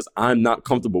show because I'm not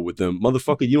comfortable with them.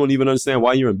 Motherfucker, you don't even understand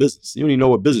why you're in business. You don't even know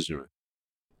what business you're in.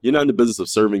 You're not in the business of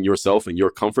serving yourself and your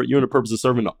comfort. You're in the purpose of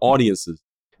serving the audience's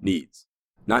needs,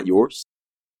 not yours.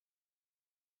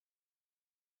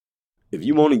 If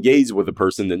you won't engage with a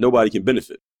person, then nobody can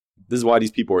benefit. This is why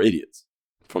these people are idiots.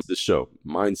 From this show,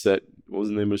 Mindset, what was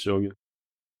the name of the show again?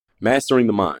 Mastering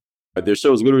the Mind. Their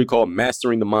show is literally called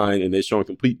Mastering the Mind, and they're showing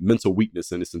complete mental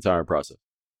weakness in this entire process.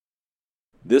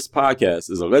 This podcast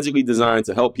is allegedly designed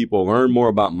to help people learn more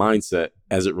about mindset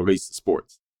as it relates to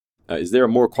sports. Is there a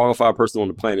more qualified person on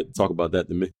the planet to talk about that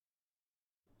than me?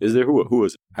 Is there? Who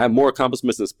is it? I have more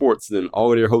accomplishments in sports than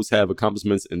all of their hosts have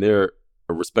accomplishments in their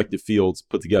respective fields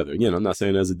put together. Again, I'm not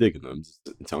saying that as a dig. I'm just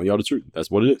telling y'all the truth.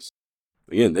 That's what it is.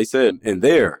 Again, they said in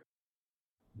their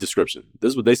description,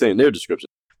 this is what they say in their description,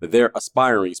 that they're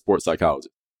aspiring sports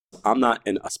psychologists. I'm not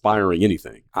an aspiring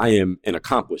anything. I am an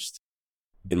accomplished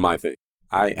in my thing.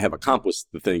 I have accomplished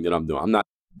the thing that I'm doing. I'm not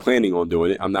planning on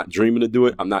doing it. I'm not dreaming to do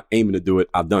it. I'm not aiming to do it.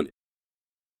 I've done it.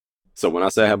 So when I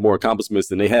say I have more accomplishments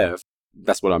than they have,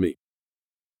 that's what I mean.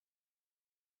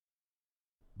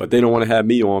 But they don't want to have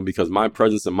me on because my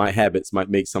presence and my habits might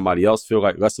make somebody else feel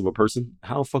like less of a person.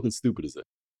 How fucking stupid is that?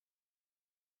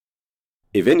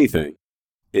 If anything,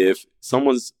 if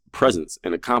someone's presence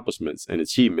and accomplishments and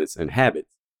achievements and habits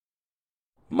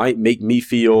might make me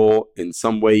feel in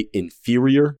some way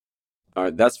inferior,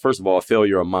 that's first of all a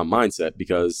failure of my mindset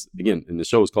because, again, and the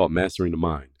show is called Mastering the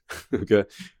Mind. Okay,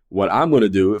 what I'm going to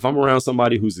do if I'm around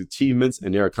somebody whose achievements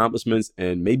and their accomplishments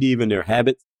and maybe even their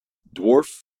habits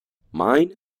dwarf mine,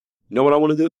 you know what I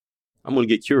want to do? I'm going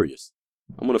to get curious.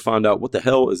 I'm going to find out what the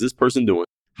hell is this person doing?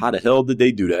 How the hell did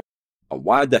they do that?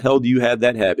 Why the hell do you have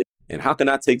that habit? And how can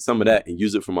I take some of that and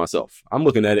use it for myself? I'm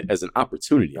looking at it as an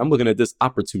opportunity. I'm looking at this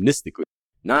opportunistically,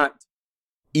 not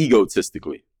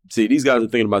egotistically. See, these guys are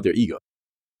thinking about their ego.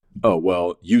 Oh,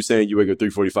 well, you saying you wake up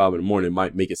 3:45 in the morning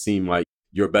might make it seem like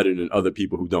you're better than other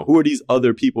people who don't. Who are these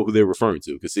other people who they're referring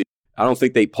to? Because see, I don't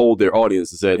think they polled their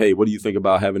audience and said, hey, what do you think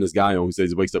about having this guy on who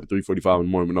says he wakes up at 3:45 in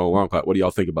the morning with no alarm clock? What do y'all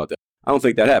think about that? I don't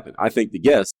think that happened. I think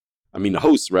the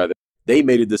hosts rather, they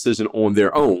made a decision on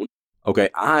their own. Okay,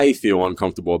 I feel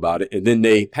uncomfortable about it. And then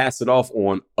they pass it off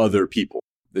on other people.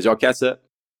 Did y'all catch that?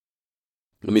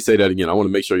 Let me say that again. I want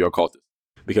to make sure y'all caught this.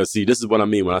 Because see, this is what I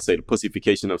mean when I say the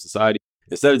pussification of society.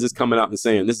 Instead of just coming out and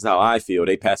saying, this is how I feel,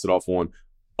 they pass it off on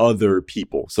other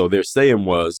people. So their saying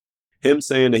was, him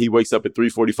saying that he wakes up at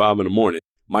 3:45 in the morning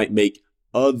might make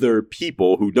other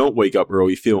people who don't wake up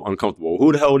early feel uncomfortable.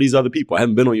 Who the hell are these other people? I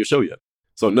haven't been on your show yet.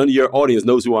 So none of your audience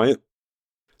knows who I am.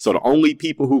 So the only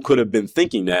people who could have been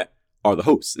thinking that are the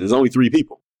hosts. There's only 3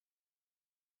 people.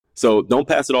 So don't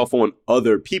pass it off on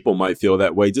other people might feel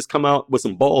that way. Just come out with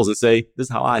some balls and say, this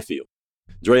is how I feel.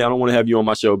 Dre, I don't want to have you on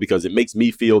my show because it makes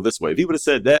me feel this way. If he would have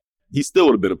said that, he still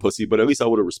would have been a pussy, but at least I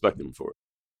would have respected him for it.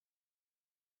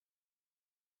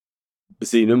 But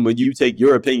see, then when you take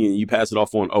your opinion and you pass it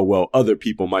off on, oh, well, other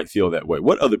people might feel that way.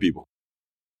 What other people?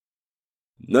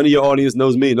 None of your audience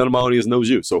knows me. None of my audience knows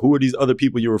you. So who are these other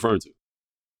people you're referring to?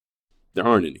 There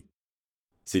aren't any.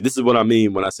 See, this is what I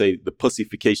mean when I say the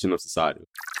pussification of society.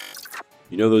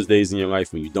 You know those days in your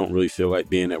life when you don't really feel like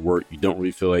being at work, you don't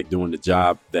really feel like doing the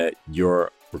job that you're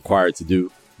required to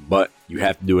do, but you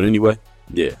have to do it anyway?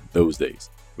 Yeah, those days.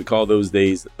 We call those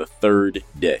days the third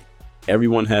day.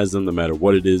 Everyone has them no matter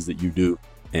what it is that you do,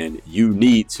 and you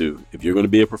need to, if you're going to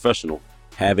be a professional,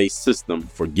 have a system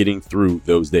for getting through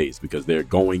those days because they're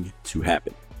going to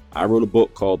happen. I wrote a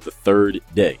book called The Third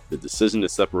Day, the decision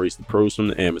that separates the pros from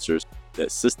the amateurs, that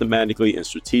systematically and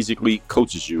strategically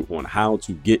coaches you on how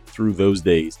to get through those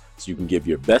days so you can give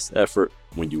your best effort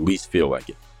when you least feel like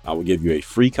it. I will give you a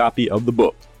free copy of the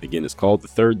book. Again, it's called The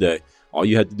Third Day. All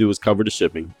you have to do is cover the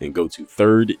shipping and go to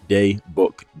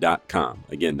thirddaybook.com.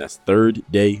 Again, that's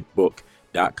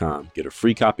thirddaybook.com. Get a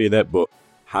free copy of that book,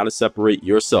 How to Separate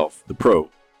Yourself, the pro,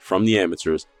 from the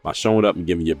amateurs by showing up and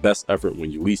giving your best effort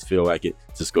when you least feel like it.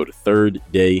 Just go to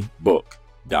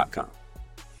thirddaybook.com.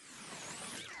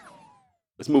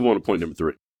 Let's move on to point number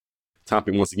 3.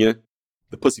 Topic once again,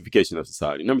 the pussification of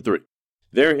society. Number 3,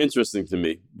 very interesting to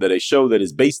me that a show that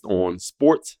is based on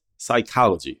sports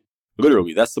psychology.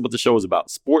 Literally, that's what the show is about,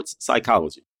 sports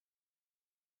psychology.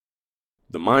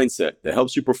 The mindset that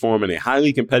helps you perform in a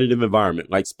highly competitive environment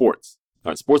like sports.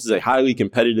 All right, sports is a highly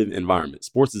competitive environment.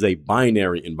 Sports is a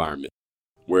binary environment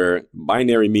where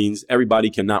binary means everybody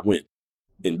cannot win.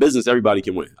 In business, everybody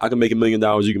can win. I can make $1 million,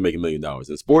 you can make $1 million.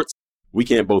 In sports, we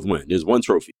can't both win. There's one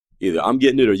trophy. Either I'm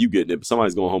getting it or you getting it, but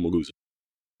somebody's going home a loser.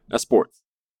 That's sports.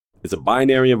 It's a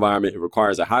binary environment. It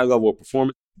requires a high level of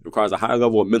performance. It requires a high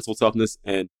level of mental toughness,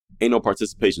 and ain't no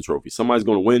participation trophy. Somebody's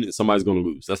going to win and somebody's going to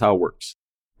lose. That's how it works.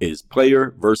 It is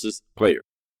player versus player.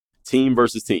 Team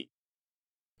versus team.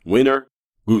 Winner,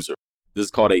 loser. This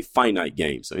is called a finite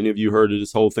game. So any of you heard of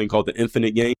this whole thing called the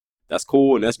infinite game? That's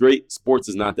cool and that's great. Sports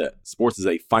is not that. Sports is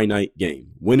a finite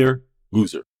game. Winner,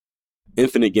 loser.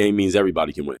 Infinite game means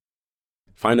everybody can win.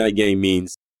 Finite game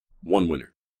means one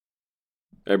winner.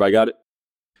 Everybody got it?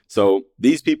 So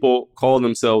these people call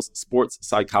themselves sports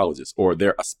psychologists, or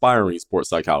they're aspiring sports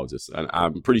psychologists. And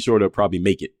I'm pretty sure they'll probably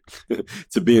make it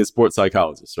to being sports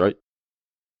psychologists, right?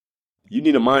 You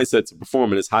need a mindset to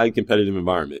perform in this highly competitive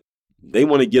environment. They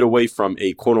want to get away from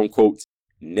a quote unquote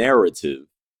narrative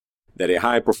that a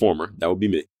high performer, that would be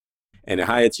me, and a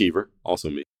high achiever, also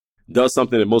me, does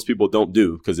something that most people don't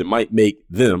do because it might make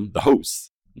them, the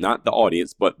hosts, not the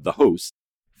audience, but the host,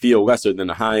 feel lesser than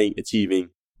a high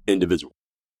achieving individual.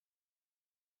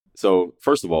 So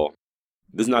first of all,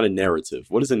 this is not a narrative.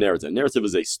 What is a narrative? A narrative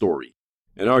is a story.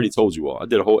 And I already told you all, I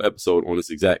did a whole episode on this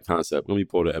exact concept. Let me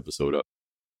pull the episode up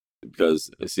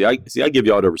because I give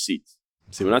y'all the receipts.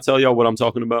 See, when I tell y'all what I'm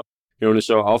talking about here on the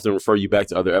show, I often refer you back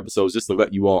to other episodes just to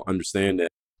let you all understand that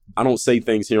I don't say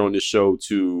things here on this show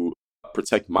to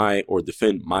protect my or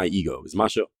defend my ego. It's my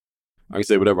show. I can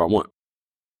say whatever I want.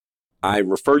 I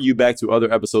refer you back to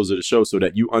other episodes of the show so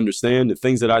that you understand the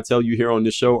things that I tell you here on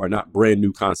this show are not brand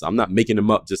new concepts. I'm not making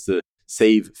them up just to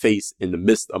save face in the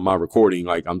midst of my recording.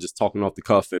 Like I'm just talking off the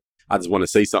cuff and I just want to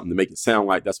say something to make it sound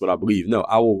like that's what I believe. No,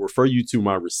 I will refer you to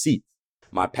my receipts,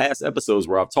 my past episodes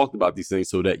where I've talked about these things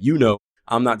so that you know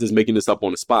I'm not just making this up on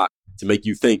the spot to make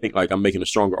you think like I'm making a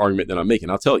stronger argument than I'm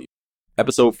making. I'll tell you.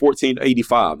 Episode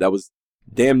 1485, that was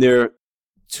damn near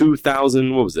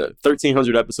 2,000, what was that?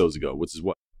 1,300 episodes ago, which is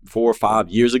what? 4 or 5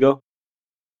 years ago.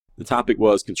 The topic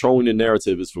was controlling the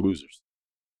narrative is for losers.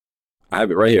 I have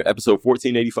it right here, episode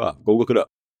 1485. Go look it up.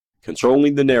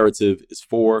 Controlling the narrative is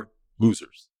for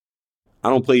losers. I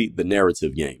don't play the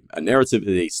narrative game. A narrative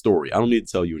is a story. I don't need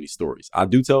to tell you any stories. I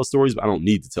do tell stories, but I don't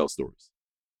need to tell stories.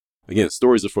 Again,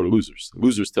 stories are for the losers.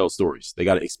 Losers tell stories. They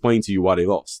got to explain to you why they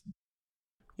lost.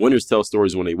 Winners tell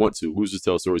stories when they want to. Losers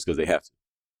tell stories because they have to.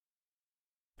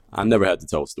 I never had to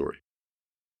tell a story.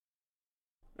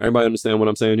 Everybody understand what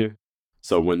I'm saying here?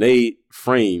 So when they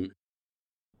frame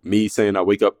me saying I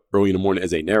wake up early in the morning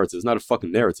as a narrative, it's not a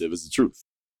fucking narrative, it's the truth.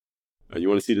 You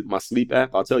want to see my sleep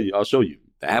app? I'll show you.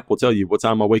 The app will tell you what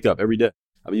time I wake up every day.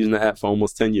 I've been using the app for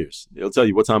almost 10 years. It'll tell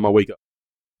you what time I wake up.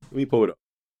 Let me pull it up.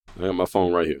 I got my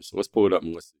phone right here. So let's pull it up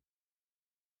and let's see.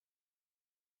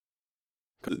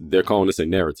 Because they're calling this a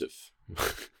narrative.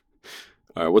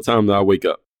 All right, what time do I wake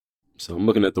up? So I'm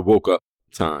looking at the woke up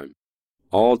time.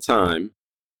 all time,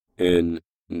 and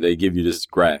they give you this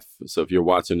graph. So if you're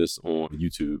watching this on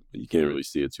YouTube, you can't really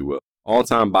see it too well. All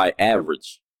time by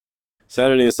average.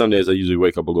 Saturday and Sundays, I usually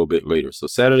wake up a little bit later. So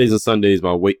Saturdays and Sundays,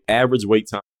 my average wake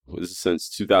time, this is since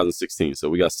 2016. So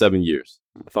we got 7 years.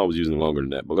 I thought I was using longer than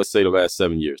that, but let's say the last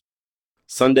 7 years.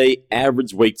 Sunday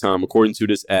average wake time, according to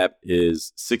this app,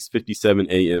 is 6:57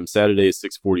 a.m. Saturday is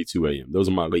 6:42 a.m. Those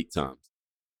are my late times.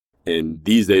 And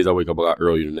these days, I wake up a lot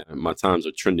earlier than that. My times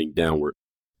are trending downward.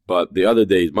 But the other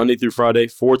days, Monday through Friday,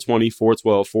 4:20,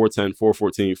 4:12, 4:10,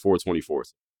 4:14,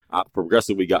 4:24. I've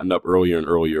progressively gotten up earlier and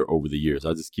earlier over the years.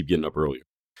 I just keep getting up earlier.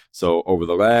 So over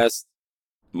the last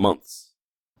months,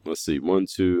 let's see,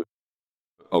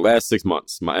 last 6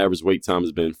 months, my average wake time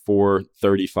has been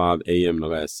 4:35 a.m. in the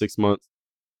last 6 months.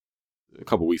 A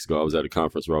couple weeks ago, I was at a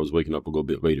conference where I was waking up a little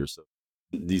bit later. So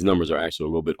these numbers are actually a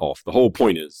little bit off. The whole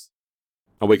point is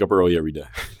I wake up early every day.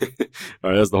 All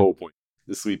right, that's the whole point.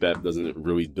 The sleep app doesn't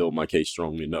really build my case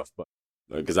strongly enough, but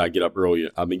because I get up earlier,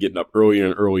 I've been getting up earlier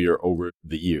and earlier over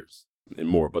the years and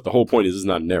more. But the whole point is, it's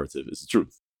not a narrative. It's the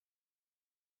truth.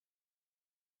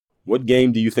 What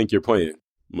game do you think you're playing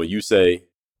when you say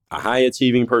a high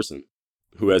achieving person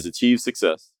who has achieved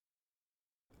success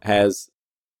has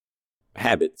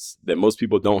habits that most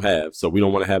people don't have, so we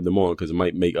don't want to have them on because it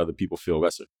might make other people feel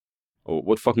lesser? Or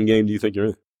what fucking game do you think you're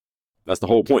in? That's the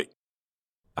whole point.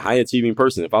 A high achieving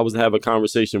person. If I was to have a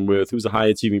conversation with, who's a high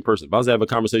achieving person? If I was to have a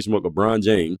conversation with LeBron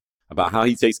James about how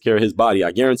he takes care of his body,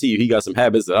 I guarantee you he got some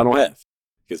habits that I don't have.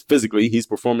 Because physically, he's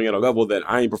performing at a level that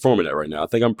I ain't performing at right now. I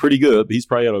think I'm pretty good, but he's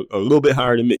probably at a little bit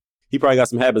higher than me. He probably got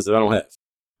some habits that I don't have.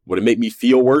 Would it make me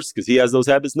feel worse because he has those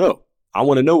habits? No. I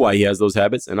want to know why he has those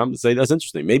habits, and I'm going to say that's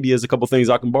interesting. Maybe there's a couple things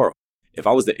I can borrow. If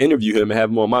I was to interview him and have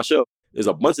him on my show, there's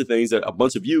a bunch of things that a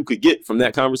bunch of you could get from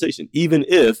that conversation, even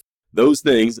if those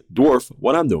things dwarf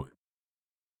what I'm doing.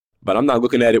 But I'm not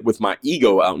looking at it with my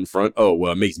ego out in front. Oh,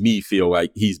 well, it makes me feel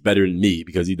like he's better than me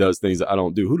because he does things that I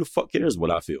don't do. Who the fuck cares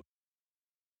what I feel?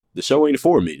 The show ain't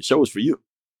for me. The show is for you.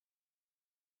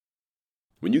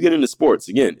 When you get into sports,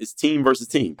 again, it's team versus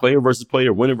team, player versus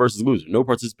player, winner versus loser. No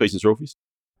participation trophies.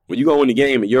 When you go in the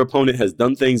game and your opponent has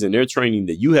done things in their training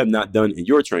that you have not done in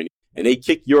your training, and they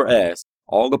kick your ass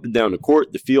all up and down the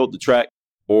court, the field, the track,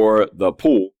 or the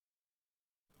pool,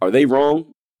 are they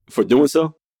wrong for doing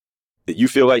so? Did you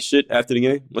feel like shit after the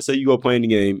game? Let's say you go play in the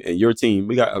game and your team,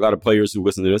 we got a lot of players who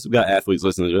listen to this. We got athletes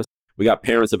listening to this. We got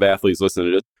parents of athletes listening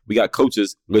to this. We got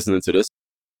coaches listening to this.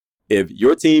 If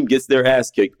your team gets their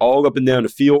ass kicked all up and down the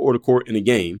field or the court in a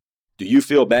game, do you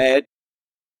feel bad?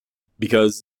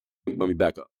 Because, let me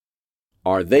back up.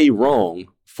 Are they wrong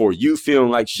for you feeling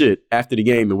like shit after the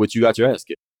game in which you got your ass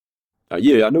kicked?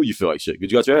 Yeah, I know you feel like shit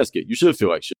because you got your ass kicked. You should feel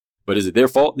like shit. But is it their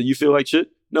fault that you feel like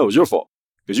shit? No, it's your fault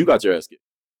because you got your ass kicked.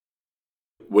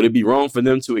 Would it be wrong for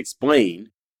them to explain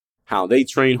how they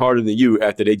train harder than you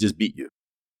after they just beat you?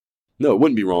 No, it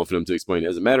wouldn't be wrong for them to explain it.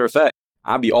 As a matter of fact,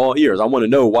 I'd be all ears. I want to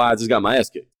know why I just got my ass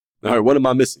kicked. All right, what am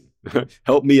I missing?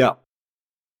 Help me out.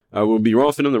 It would be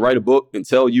wrong for them to write a book and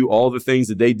tell you all the things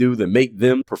that they do that make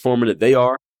them the performer that they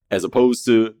are, as opposed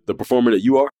to the performer that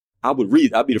you are. I would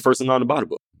read. I'd be the first thing on to buy the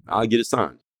book. I'll get it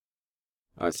signed.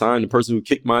 I sign the person who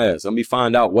kicked my ass. Let me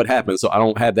find out what happened so I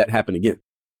don't have that happen again.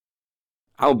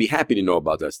 I would be happy to know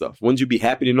about that stuff. Wouldn't you be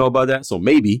happy to know about that? So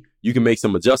maybe you can make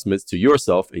some adjustments to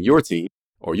yourself and your team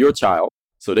or your child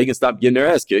so they can stop getting their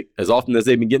ass kicked as often as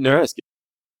they've been getting their ass kicked.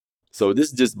 So this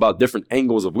is just about different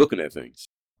angles of looking at things.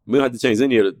 We don't have to change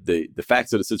any of the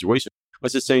facts of the situation.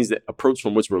 Let's just change the approach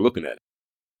from which we're looking at it.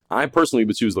 I personally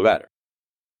would choose the latter.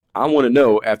 I want to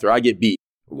know after I get beat,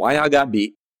 why I got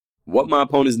beat, what my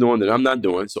opponent's doing that I'm not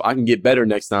doing, so I can get better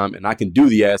next time and I can do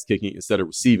the ass kicking instead of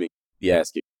receiving the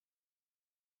ass kicking.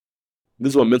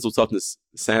 This is what mental toughness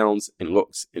sounds and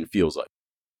looks and feels like.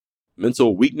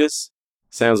 Mental weakness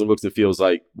sounds and looks and feels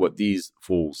like what these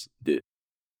fools did.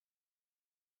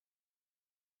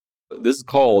 This is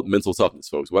called mental toughness,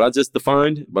 folks. What I just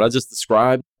defined, what I just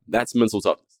described, that's mental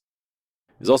toughness.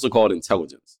 It's also called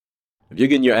intelligence. If you're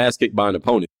getting your ass kicked by an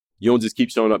opponent, you don't just keep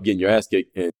showing up getting your ass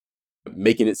kicked and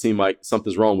making it seem like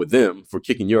something's wrong with them for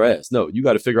kicking your ass. No, you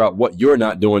got to figure out what you're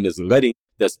not doing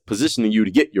that's positioning you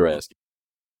to get your ass kicked.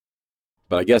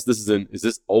 But I guess is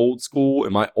this old school?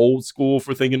 Am I old school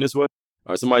for thinking this way?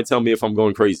 All right, somebody tell me if I'm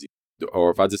going crazy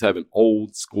or if I just have an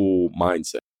old school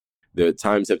mindset. The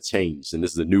times have changed and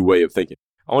this is a new way of thinking.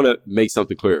 I want to make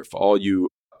something clear for all you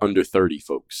under 30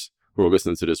 folks who are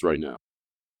listening to this right now.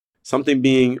 Something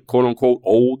being quote unquote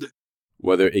old,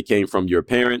 whether it came from your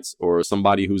parents or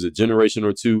somebody who's a generation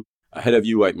or two ahead of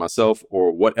you like myself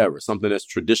or whatever, something that's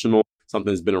traditional,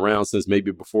 something that's been around since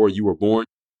maybe before you were born.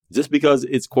 Just because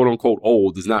it's quote unquote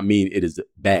old does not mean it is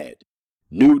bad.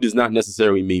 New does not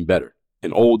necessarily mean better,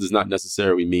 and old does not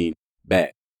necessarily mean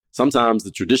bad. Sometimes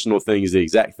the traditional thing is the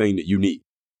exact thing that you need,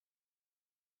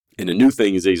 and the new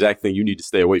thing is the exact thing you need to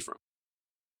stay away from.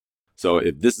 So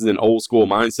if this is an old school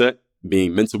mindset,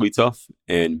 being mentally tough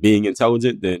and being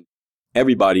intelligent, then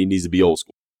everybody needs to be old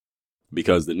school.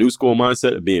 Because the new school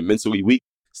mindset of being mentally weak,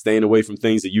 staying away from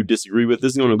things that you disagree with,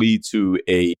 this is going to lead to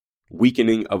a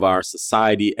weakening of our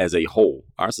society as a whole.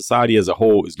 Our society as a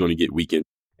whole is going to get weakened,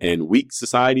 and weak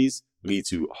societies lead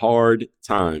to hard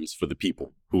times for the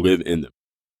people who live in them.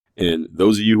 And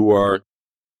those of you who are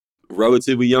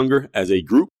relatively younger as a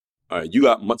group, you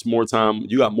got much more time.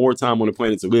 You got more time on the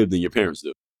planet to live than your parents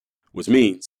do, which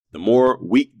means the more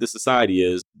weak the society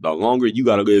is, the longer you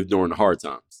got to live during the hard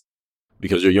times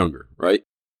because you're younger, right?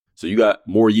 So you got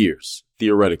more years,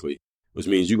 theoretically, which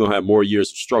means you're going to have more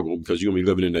years to struggle because you're going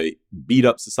to be living in a beat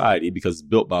up society because it's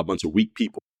built by a bunch of weak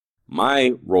people.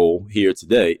 My role here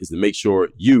today is to make sure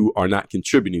you are not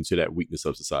contributing to that weakness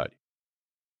of society.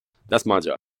 That's my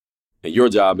job. And your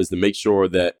job is to make sure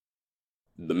that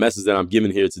the message that I'm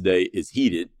giving here today is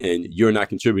heeded and you're not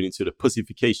contributing to the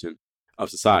pussification of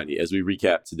society as we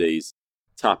recap today's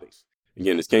topic.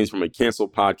 Again, this came from a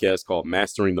canceled podcast called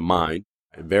Mastering the Mind,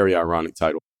 a very ironic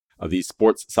title, of these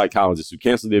sports psychologists who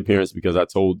canceled the appearance because I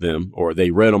told them, or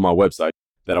they read on my website,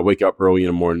 that I wake up early in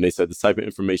the morning. They said this type of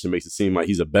information makes it seem like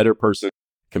he's a better person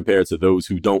compared to those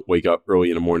who don't wake up early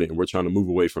in the morning. And we're trying to move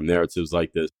away from narratives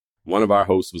like this. One of our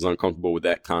hosts was uncomfortable with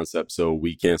that concept, so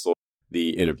we canceled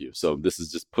the interview. So this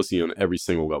is just pussy on every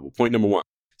single level. Point number 1,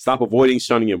 stop avoiding,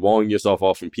 shunning, and walling yourself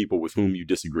off from people with whom you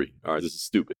disagree. All right, this is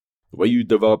stupid. The way you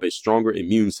develop a stronger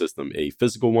immune system, a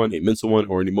physical one, a mental one,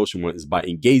 or an emotional one, is by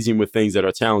engaging with things that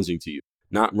are challenging to you,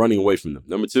 not running away from them.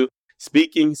 Number 2,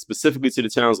 speaking specifically to the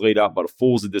challenge laid out by the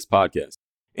fools of this podcast.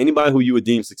 Anybody who you would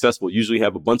deem successful usually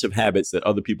have a bunch of habits that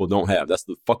other people don't have. That's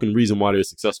the fucking reason why they're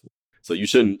successful. So you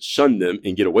shouldn't shun them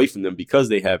and get away from them because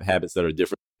they have habits that are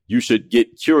different. You should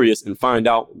get curious and find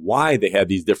out why they have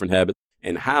these different habits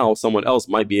and how someone else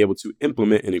might be able to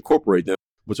implement and incorporate them,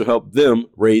 which will help them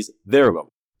raise their level.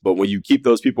 But when you keep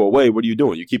those people away, what are you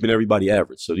doing? You're keeping everybody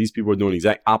average. So these people are doing the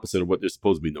exact opposite of what they're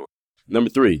supposed to be doing. Number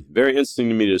 3, very interesting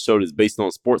to me that the show is based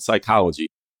on sports psychology,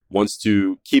 wants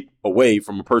to keep away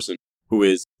from a person who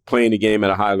is playing the game at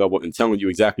a high level and telling you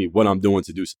exactly what I'm doing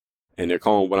to do so. And they're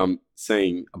calling what I'm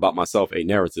saying about myself a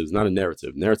narrative. It's not a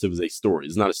narrative. Narrative is a story.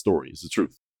 It's not a story. It's the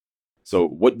truth. So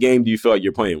what game do you feel like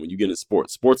you're playing when you get into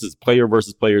sports? Sports is player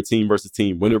versus player, team versus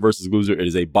team, winner versus loser. It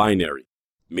is a binary,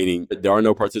 meaning there are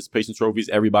no participation trophies.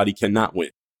 Everybody cannot win.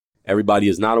 Everybody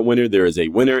is not a winner. There is a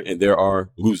winner and there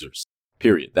are losers,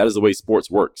 period. That is the way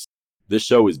sports works. This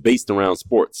show is based around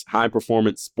sports, high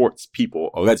performance sports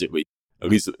people, allegedly. At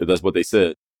least that's what they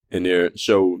said in their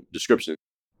show description.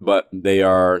 But they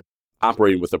are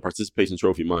operating with a participation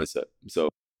trophy mindset. So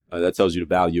that tells you the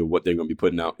value of what they're going to be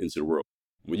putting out into the world.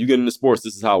 When you get into sports,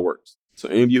 this is how it works. So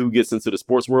any of you who gets into the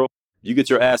sports world, you get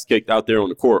your ass kicked out there on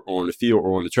the court or on the field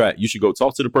or on the track. You should go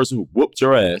talk to the person who whooped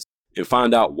your ass and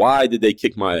find out, why did they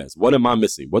kick my ass? What am I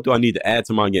missing? What do I need to add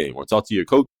to my game? Or talk to your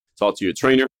coach, talk to your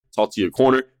trainer, talk to your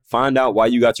corner, find out why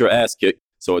you got your ass kicked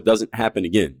so it doesn't happen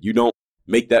again. You don't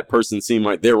make that person seem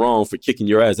like they're wrong for kicking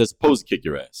your ass. They're supposed to kick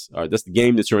your ass. All right, that's the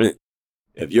game that you're in.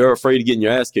 If you're afraid of getting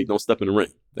your ass kicked, don't step in the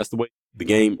ring. That's the way the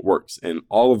game works. And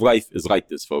all of life is like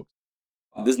this, folks.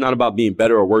 This is not about being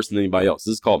better or worse than anybody else.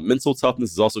 This is called mental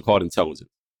toughness. It's also called intelligence.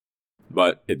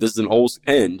 But if this is an old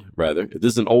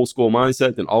school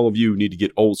mindset, then all of you need to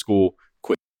get old school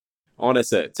quick. All that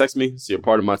said, text me. So you're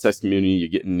part of my text community. You're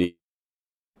getting the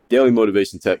daily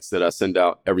motivation text that I send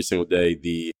out every single day.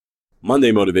 The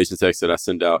Monday motivation text that I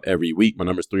send out every week. My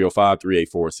number is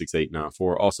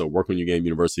 305-384-6894. Also,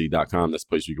 workonyourgameuniversity.com. That's the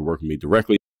place you can work with me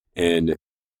directly and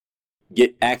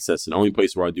get access to the only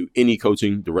place where I do any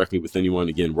coaching directly with anyone.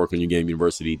 Again,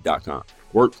 workonyourgameuniversity.com.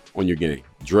 Work on your game.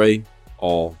 Dre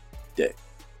all day.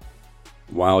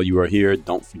 While you are here,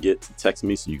 don't forget to text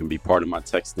me so you can be part of my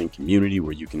texting community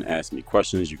where you can ask me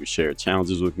questions. You can share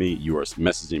challenges with me. You are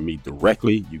messaging me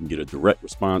directly. You can get a direct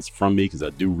response from me because I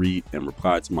do read and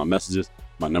reply to my messages.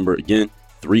 My number again,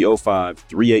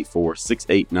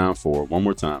 305-384-6894. One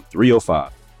more time,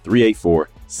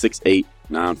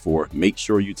 305-384-6894. Make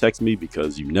sure you text me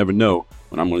because you never know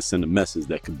when I'm going to send a message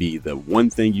that could be the one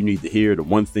thing you need to hear, the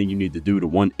one thing you need to do, the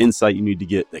one insight you need to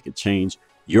get that could change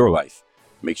your life.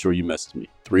 Make sure you message me,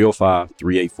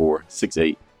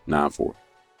 305-384-6894.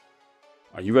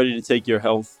 Are you ready to take your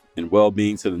health and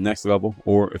well-being to the next level?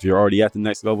 Or if you're already at the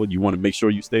next level, you want to make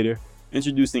sure you stay there?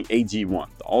 Introducing AG1,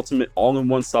 the ultimate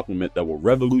all-in-one supplement that will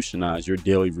revolutionize your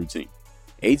daily routine.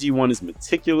 AG1 is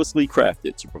meticulously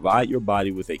crafted to provide your body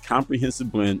with a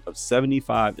comprehensive blend of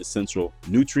 75 essential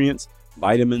nutrients,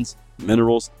 vitamins,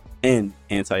 minerals, and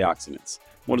antioxidants.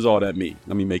 What does all that mean?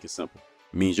 Let me make it simple.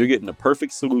 It means you're getting the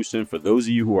perfect solution for those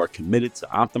of you who are committed to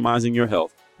optimizing your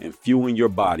health and fueling your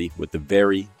body with the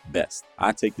very best.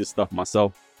 I take this stuff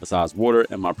myself. Besides water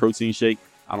and my protein shake,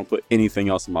 I don't put anything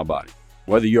else in my body.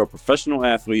 Whether you're a professional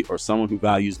athlete or someone who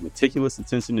values meticulous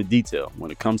attention to detail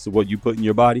when it comes to what you put in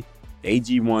your body,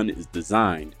 AG1 is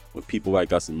designed with people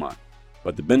like us in mind.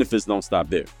 But the benefits don't stop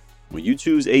there. When you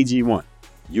choose AG1,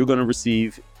 you're going to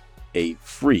receive a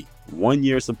free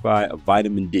 1-year supply of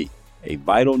vitamin D, a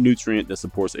vital nutrient that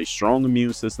supports a strong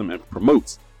immune system and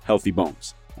promotes healthy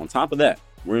bones. On top of that,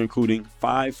 we're including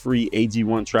 5 free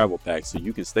AG1 travel packs so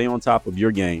you can stay on top of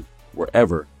your game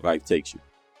wherever life takes you.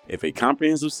 If a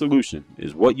comprehensive solution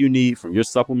is what you need from your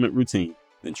supplement routine,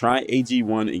 then try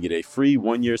AG1 and get a free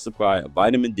 1-year supply of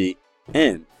vitamin D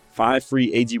and 5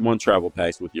 free AG1 travel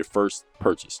packs with your first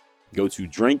purchase. Go to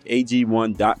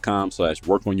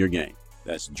drinkag1.com/workonyourgame.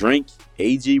 That's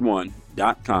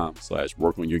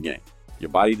drinkag1.com/workonyourgame. Your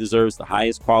body deserves the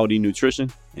highest quality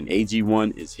nutrition, and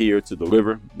AG1 is here to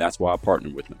deliver. That's why I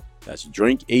partner with them. That's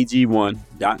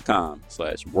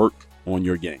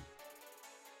drinkag1.com/workonyourgame.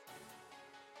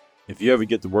 If you ever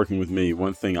get to working with me,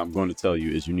 one thing I'm going to tell you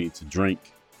is you need to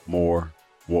drink more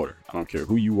water. I don't care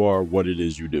who you are, what it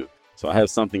is you do. So I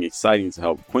have something exciting to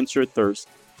help quench your thirst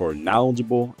for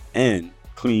knowledgeable and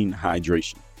clean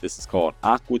hydration. This is called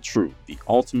AquaTrue, the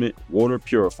ultimate water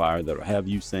purifier that will have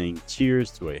you saying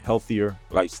cheers to a healthier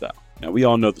lifestyle. Now, we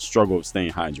all know the struggle of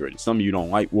staying hydrated. Some of you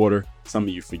don't like water. Some of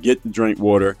you forget to drink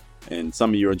water. And some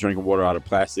of you are drinking water out of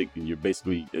plastic, and you're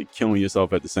basically killing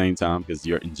yourself at the same time because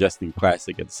you're ingesting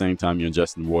plastic at the same time you're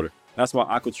ingesting water. That's why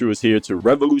AquaTrue is here to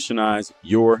revolutionize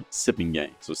your sipping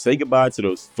game. So say goodbye to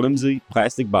those flimsy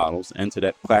plastic bottles and to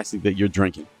that plastic that you're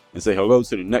drinking, and say hello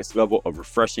to the next level of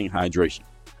refreshing hydration.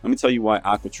 Let me tell you why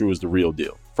AquaTrue is the real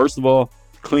deal. First of all,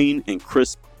 clean and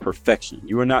crisp perfection.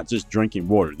 You are not just drinking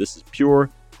water. This is pure,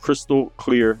 crystal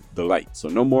clear delight. So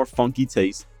no more funky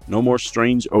taste, no more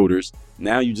strange odors.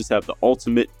 Now you just have the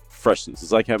ultimate freshness.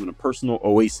 It's like having a personal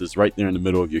oasis right there in the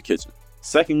middle of your kitchen.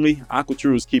 Secondly,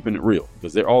 AquaTrue is keeping it real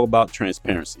because they're all about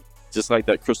transparency, just like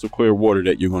that crystal clear water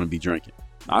that you're going to be drinking.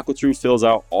 AquaTrue fills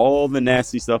out all the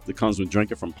nasty stuff that comes with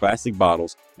drinking from plastic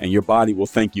bottles, and your body will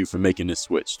thank you for making this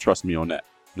switch. Trust me on that.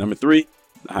 Number 3,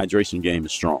 the hydration game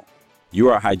is strong. You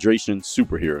are a hydration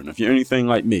superhero. And if you're anything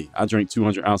like me, I drink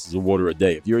 200 ounces of water a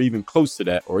day. If you're even close to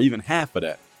that or even half of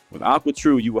that, with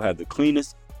AquaTrue, you will have the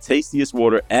cleanest, tastiest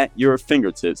water at your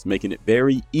fingertips, making it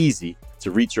very easy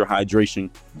to reach your hydration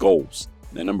goals.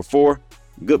 Then number 4,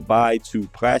 goodbye to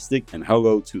plastic and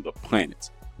hello to the planet.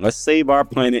 Let's save our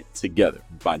planet together.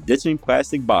 By ditching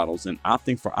plastic bottles and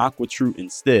opting for AquaTrue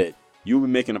instead, you'll be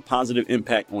making a positive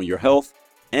impact on your health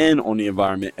and on the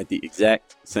environment at the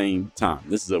exact same time.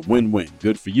 This is a win-win.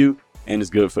 Good for you, and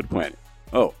it's good for the planet.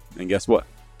 Oh, and guess what?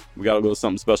 We got a little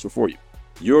something special for you.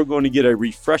 You're going to get a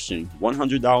refreshing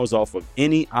 $100 off of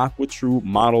any AquaTrue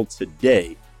model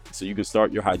today, so you can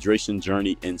start your hydration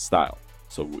journey in style.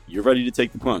 So you're ready to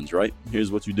take the plunge, right?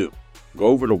 Here's what you do. Go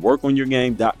over to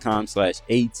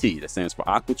workonyourgame.com/AT. That stands for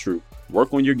AquaTrue.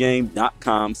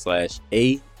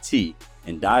 Workonyourgame.com/AT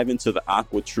and dive into the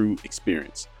AquaTrue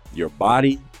experience. Your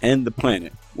body and the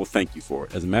planet will thank you for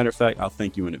it. As a matter of fact, I'll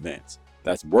thank you in advance.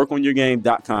 That's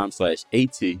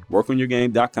workonyourgame.com/AT.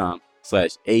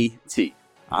 Workonyourgame.com/AT.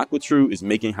 AquaTrue is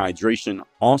making hydration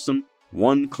awesome,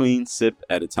 one clean sip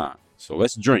at a time. So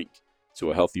let's drink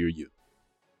to a healthier you.